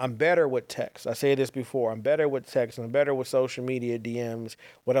I'm better with text. I say this before. I'm better with text. I'm better with social media DMs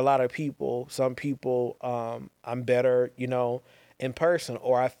with a lot of people. Some people, I'm better, in person,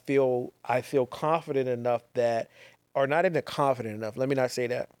 or I feel confident enough that, or not even confident enough. Let me not say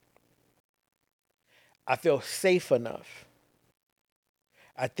that. I feel safe enough.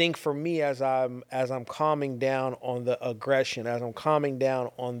 I think for me, as I'm calming down on the aggression, as I'm calming down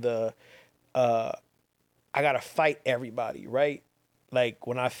on the uh I gotta fight everybody, right? Like,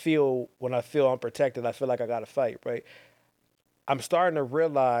 when I feel unprotected, I feel like I gotta fight, right? I'm starting to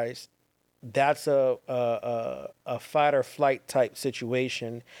realize that's a fight or flight type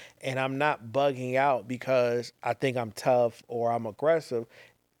situation, and I'm not bugging out because I think I'm tough or I'm aggressive.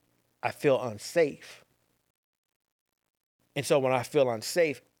 I feel unsafe. And so when I feel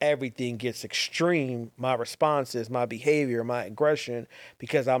unsafe, everything gets extreme. My responses, my behavior, my aggression,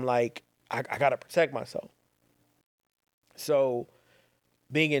 because I'm like, I got to protect myself. So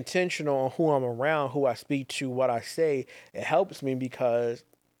being intentional on who I'm around, who I speak to, what I say, it helps me because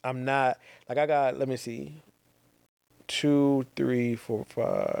I'm not like I got, let me see, two, three, four,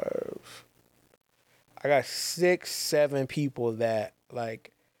 five. I got six, seven people that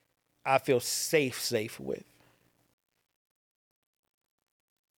like I feel safe with.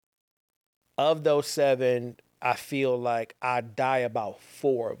 Of those seven, I feel like I die about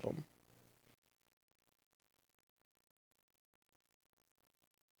four of them.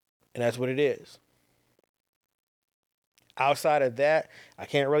 And that's what it is. Outside of that, I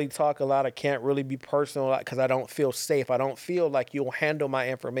can't really talk a lot. I can't really be personal because I don't feel safe. I don't feel like you'll handle my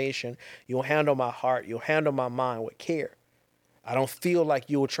information. You'll handle my heart. You'll handle my mind with care. I don't feel like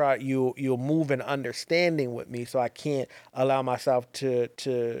you'll move in understanding with me, so I can't allow myself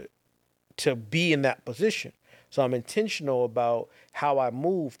to be in that position. So I'm intentional about how I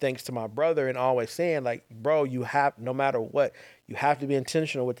move, thanks to my brother, and always saying like, bro, you have, no matter what, you have to be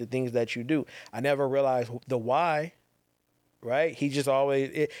intentional with the things that you do. I never realized the why, right? He just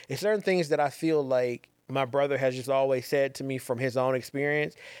always, it's certain things that I feel like my brother has just always said to me from his own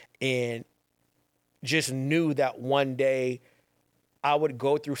experience, and just knew that one day I would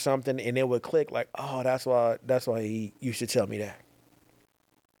go through something and it would click like, oh, that's why he used to tell me that.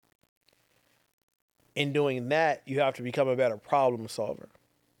 In doing that, you have to become a better problem solver.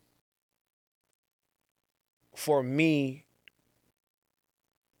 For me,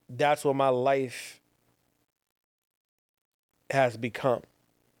 that's what my life has become,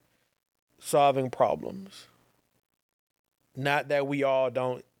 solving problems. Not that we all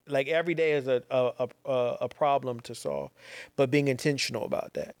don't, like every day is a problem to solve, but being intentional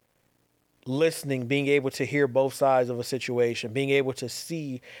about that. Listening, being able to hear both sides of a situation, being able to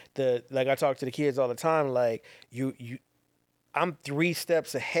see like I talk to the kids all the time, like I'm 3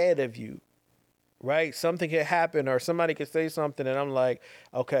 steps ahead of you, right? Something could happen or somebody could say something and I'm like,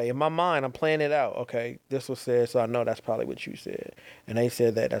 okay, in my mind, I'm playing it out. Okay, this was said, so I know that's probably what you said. And they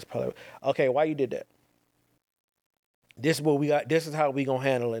said that, that's probably, okay, why you did that? This is what we got, this is how we gonna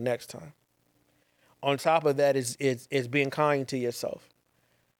handle it next time. On top of that is being kind to yourself.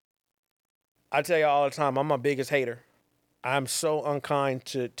 I tell you all the time, I'm my biggest hater. I'm so unkind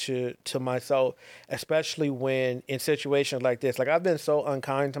to myself, especially when in situations like this. Like I've been so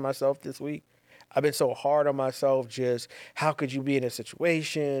unkind to myself this week. I've been so hard on myself. Just how could you be in a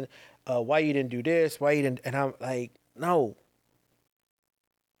situation? Why you didn't do this? Why you didn't? And I'm like, no.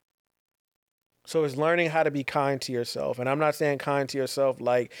 So it's learning how to be kind to yourself, and I'm not saying kind to yourself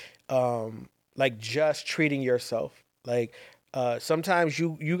like just treating yourself. Like sometimes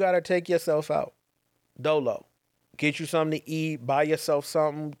you gotta take yourself out, dolo, get you something to eat, buy yourself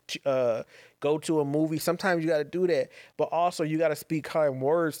something, go to a movie. Sometimes you got to do that, but also you got to speak kind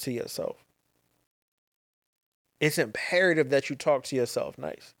words to yourself. It's imperative that you talk to yourself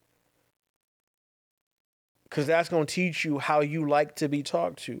nice, because that's going to teach you how you like to be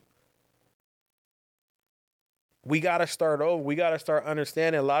talked to. We got to start over. We got to start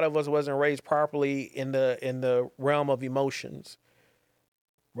understanding. A lot of us wasn't raised properly in the realm of emotions,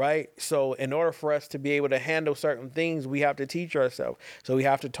 right? So in order for us to be able to handle certain things, we have to teach ourselves. So we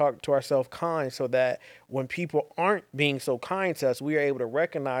have to talk to ourselves kind, so that when people aren't being so kind to us, we are able to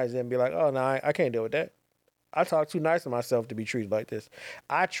recognize them and be like, oh, no, I can't deal with that. I talk too nice to myself to be treated like this.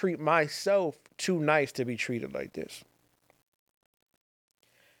 I treat myself too nice to be treated like this.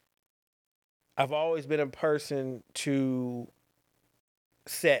 I've always been a person to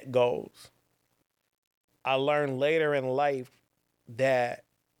set goals. I learned later in life that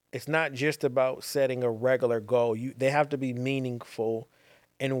it's not just about setting a regular goal. They have to be meaningful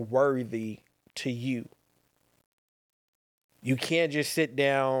and worthy to you. You can't just sit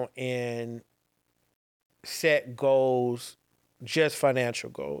down and set goals, just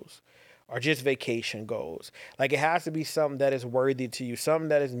financial goals or just vacation goals. Like it has to be something that is worthy to you, something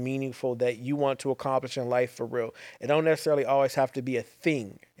that is meaningful that you want to accomplish in life for real. It don't necessarily always have to be a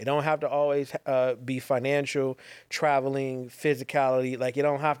thing. It don't have to always be financial, traveling, physicality. Like it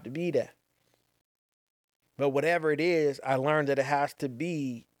don't have to be that. But whatever it is, I learned that it has to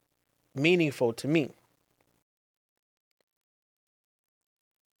be meaningful to me.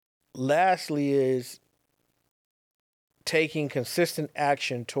 Lastly is taking consistent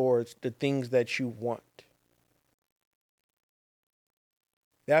action towards the things that you want.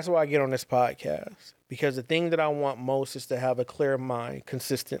 That's why I get on this podcast. Because the thing that I want most is to have a clear mind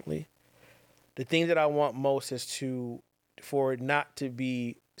consistently. The thing that I want most is for it not to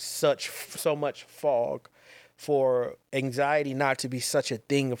be so much fog, for anxiety not to be such a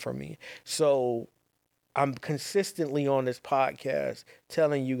thing for me. So I'm consistently on this podcast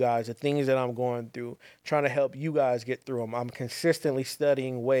telling you guys the things that I'm going through, trying to help you guys get through them. I'm consistently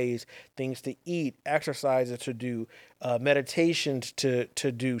studying ways, things to eat, exercises to do, meditations to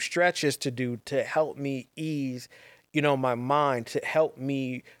do, stretches to do to help me ease, my mind, to help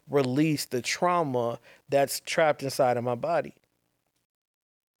me release the trauma that's trapped inside of my body.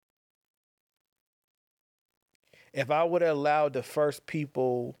 If I would have allowed the first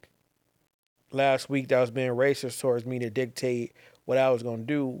people last week that was being racist towards me to dictate what I was going to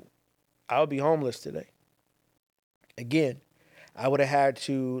do, I would be homeless today. Again, I would have had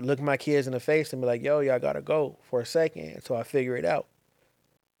to look my kids in the face and be like, yo, y'all got to go for a second until I figure it out.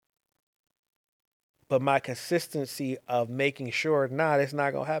 But my consistency of making sure, nah, that's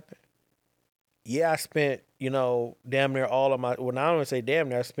not going to happen. Yeah, I spent, damn near all of my, well, I don't even say damn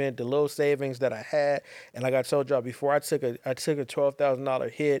near, I spent the little savings that I had. And like I told y'all before, I took a $12,000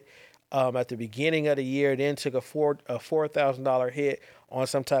 hit at the beginning of the year, then took a $4,000 hit on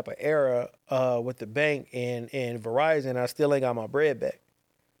some type of error with the bank and Verizon. I still ain't got my bread back.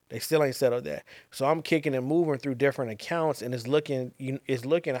 They still ain't settled that. So I'm kicking and moving through different accounts, and it's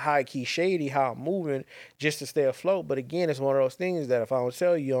looking high key shady how I'm moving just to stay afloat. But again, it's one of those things that if I don't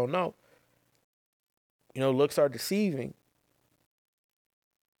tell you, you don't know. Looks are deceiving.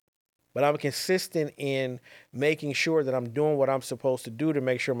 But I'm consistent in making sure that I'm doing what I'm supposed to do to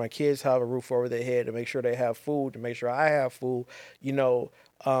make sure my kids have a roof over their head, to make sure they have food, to make sure I have food,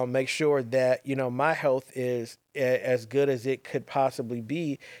 make sure that, my health is as good as it could possibly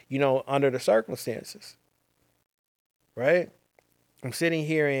be, under the circumstances. Right? I'm sitting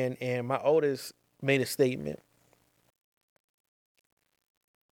here and my oldest made a statement.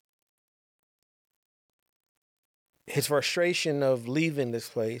 His frustration of leaving this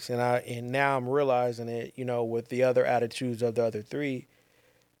place, and now I'm realizing it, with the other attitudes of the other three.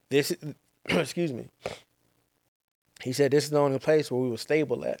 This, excuse me. He said this is the only place where we were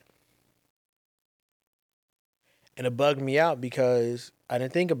stable at, and it bugged me out because I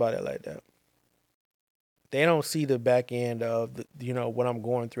didn't think about it like that. They don't see the back end of what I'm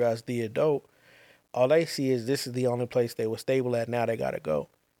going through as the adult. All they see is this is the only place they were stable at. Now they gotta go,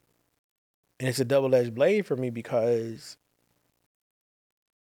 and it's a double-edged blade for me because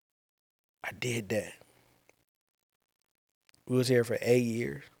I did that. We was here for 8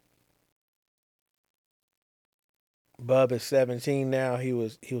 years. Bub is 17 now. He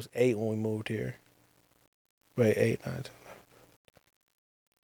was 8 when we moved here. Wait, 8, 9, 10.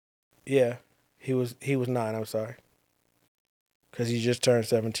 Yeah, he was 9. I'm sorry, because he just turned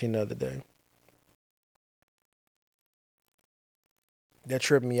 17 the other day. That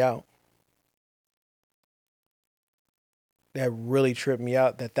tripped me out. That really tripped me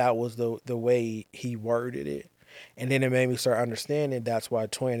out. That was the way he worded it, and then it made me start understanding that's why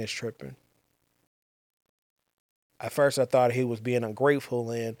Twin is tripping. At first, I thought he was being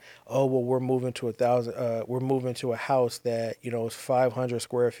ungrateful and, oh well, we're moving to 1,000. We're moving to a house that is 500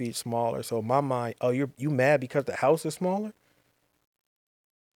 square feet smaller. So in my mind, oh, you mad because the house is smaller?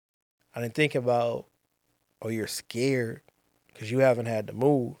 I didn't think about, oh, you're scared because you haven't had to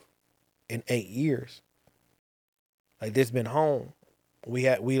move in 8 years. Like this been home. We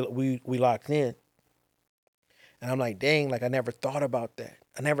locked in, and I'm like, dang, like I never thought about that.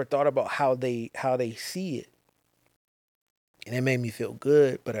 I never thought about how they see it, and it made me feel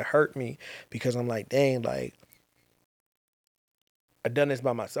good, but it hurt me because I'm like, dang, like I done this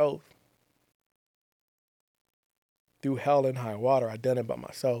by myself through hell and high water. I done it by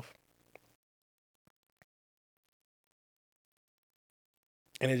myself,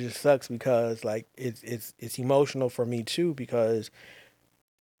 and it just sucks because like it's emotional for me too because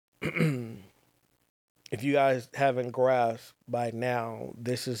if you guys haven't grasped by now,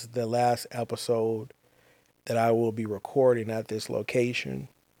 this is the last episode that I will be recording at this location.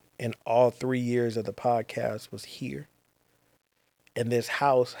 And all 3 years of the podcast was here. And this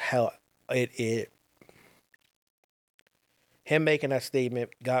house, hell, him making that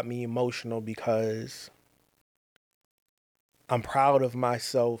statement got me emotional because I'm proud of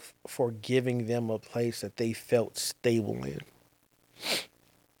myself for giving them a place that they felt stable in.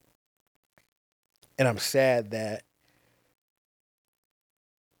 And I'm sad that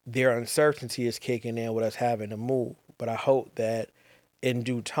their uncertainty is kicking in with us having to move. But I hope that in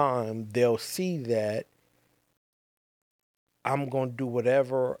due time, they'll see that I'm going to do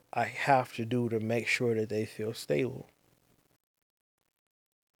whatever I have to do to make sure that they feel stable.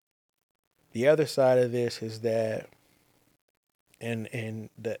 The other side of this is that, and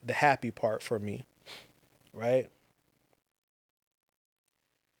the happy part for me, right?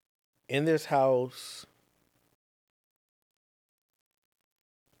 In this house,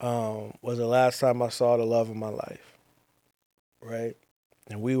 was the last time I saw the love of my life, right?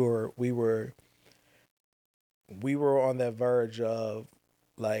 And we were on that verge of,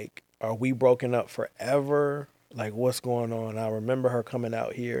 like, are we broken up forever? Like, what's going on? I remember her coming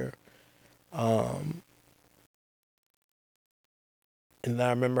out here, um, and I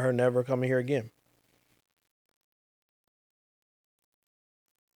remember her never coming here again.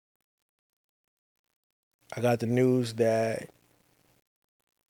 I got the news that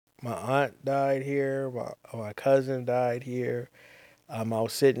my aunt died here, my cousin died here. I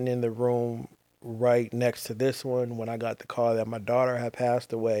was sitting in the room right next to this one when I got the call that my daughter had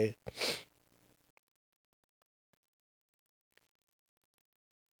passed away.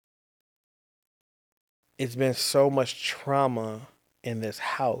 It's been so much trauma in this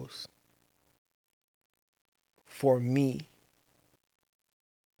house for me,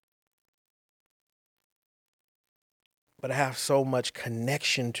 but I have so much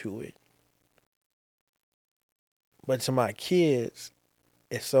connection to it. But to my kids,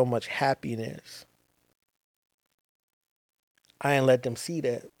 it's so much happiness. I didn't let them see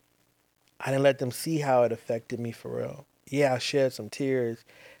that. I didn't let them see how it affected me for real. Yeah, I shed some tears,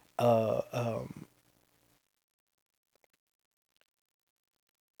 uh, um,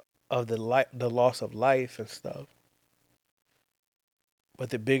 of the loss of life and stuff. But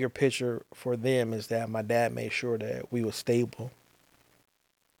the bigger picture for them is that my dad made sure that we was stable.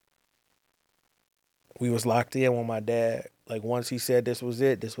 We was locked in with my dad. Like, once he said this was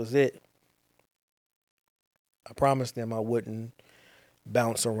it, this was it. I promised them I wouldn't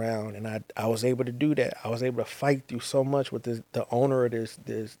bounce around, and I was able to do that. I was able to fight through so much with the owner of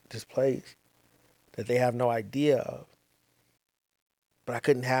this place that they have no idea of. But I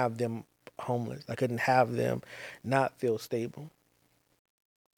couldn't have them homeless. I couldn't have them not feel stable.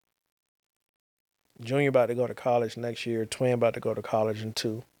 Junior about to go to college next year. Twin about to go to college in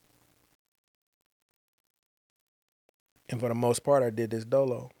 2. And for the most part, I did this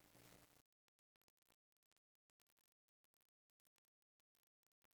dolo.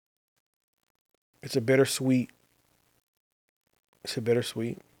 It's a bittersweet. It's a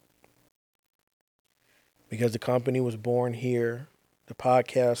bittersweet because the company was born here, the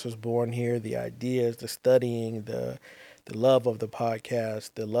podcast was born here, the ideas, the studying, the love of the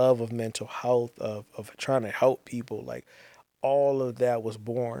podcast, the love of mental health, of trying to help people, like, all of that was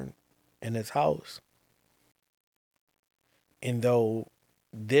born in this house. And though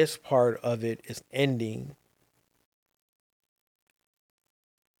this part of it is ending,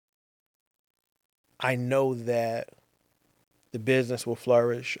 I know that the business will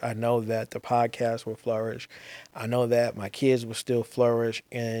flourish. I know that the podcast will flourish. I know that my kids will still flourish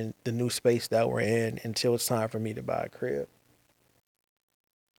in the new space that we're in until it's time for me to buy a crib.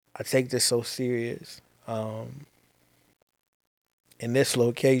 I take this so serious. In this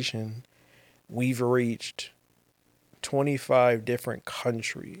location, we've reached 25 different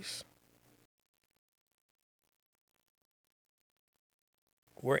countries.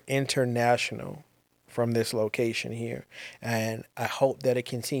 We're international from this location here. And I hope that it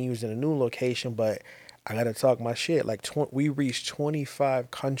continues in a new location, but I got to talk my shit. Like, we reached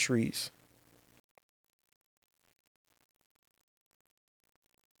 25 countries.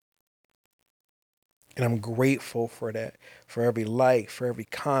 And I'm grateful for that, for every like, for every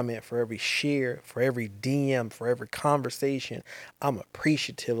comment, for every share, for every DM, for every conversation. I'm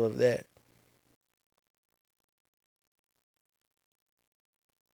appreciative of that.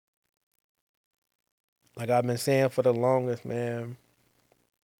 Like I've been saying for the longest, man,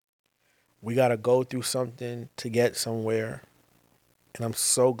 we got to go through something to get somewhere. And I'm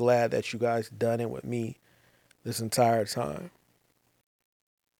so glad that you guys done it with me this entire time.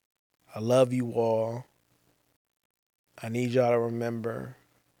 I love you all. I need y'all to remember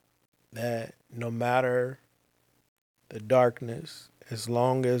that no matter the darkness, as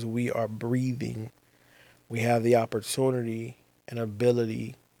long as we are breathing, we have the opportunity and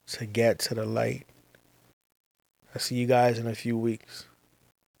ability to get to the light. I'll see you guys in a few weeks.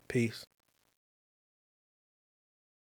 Peace.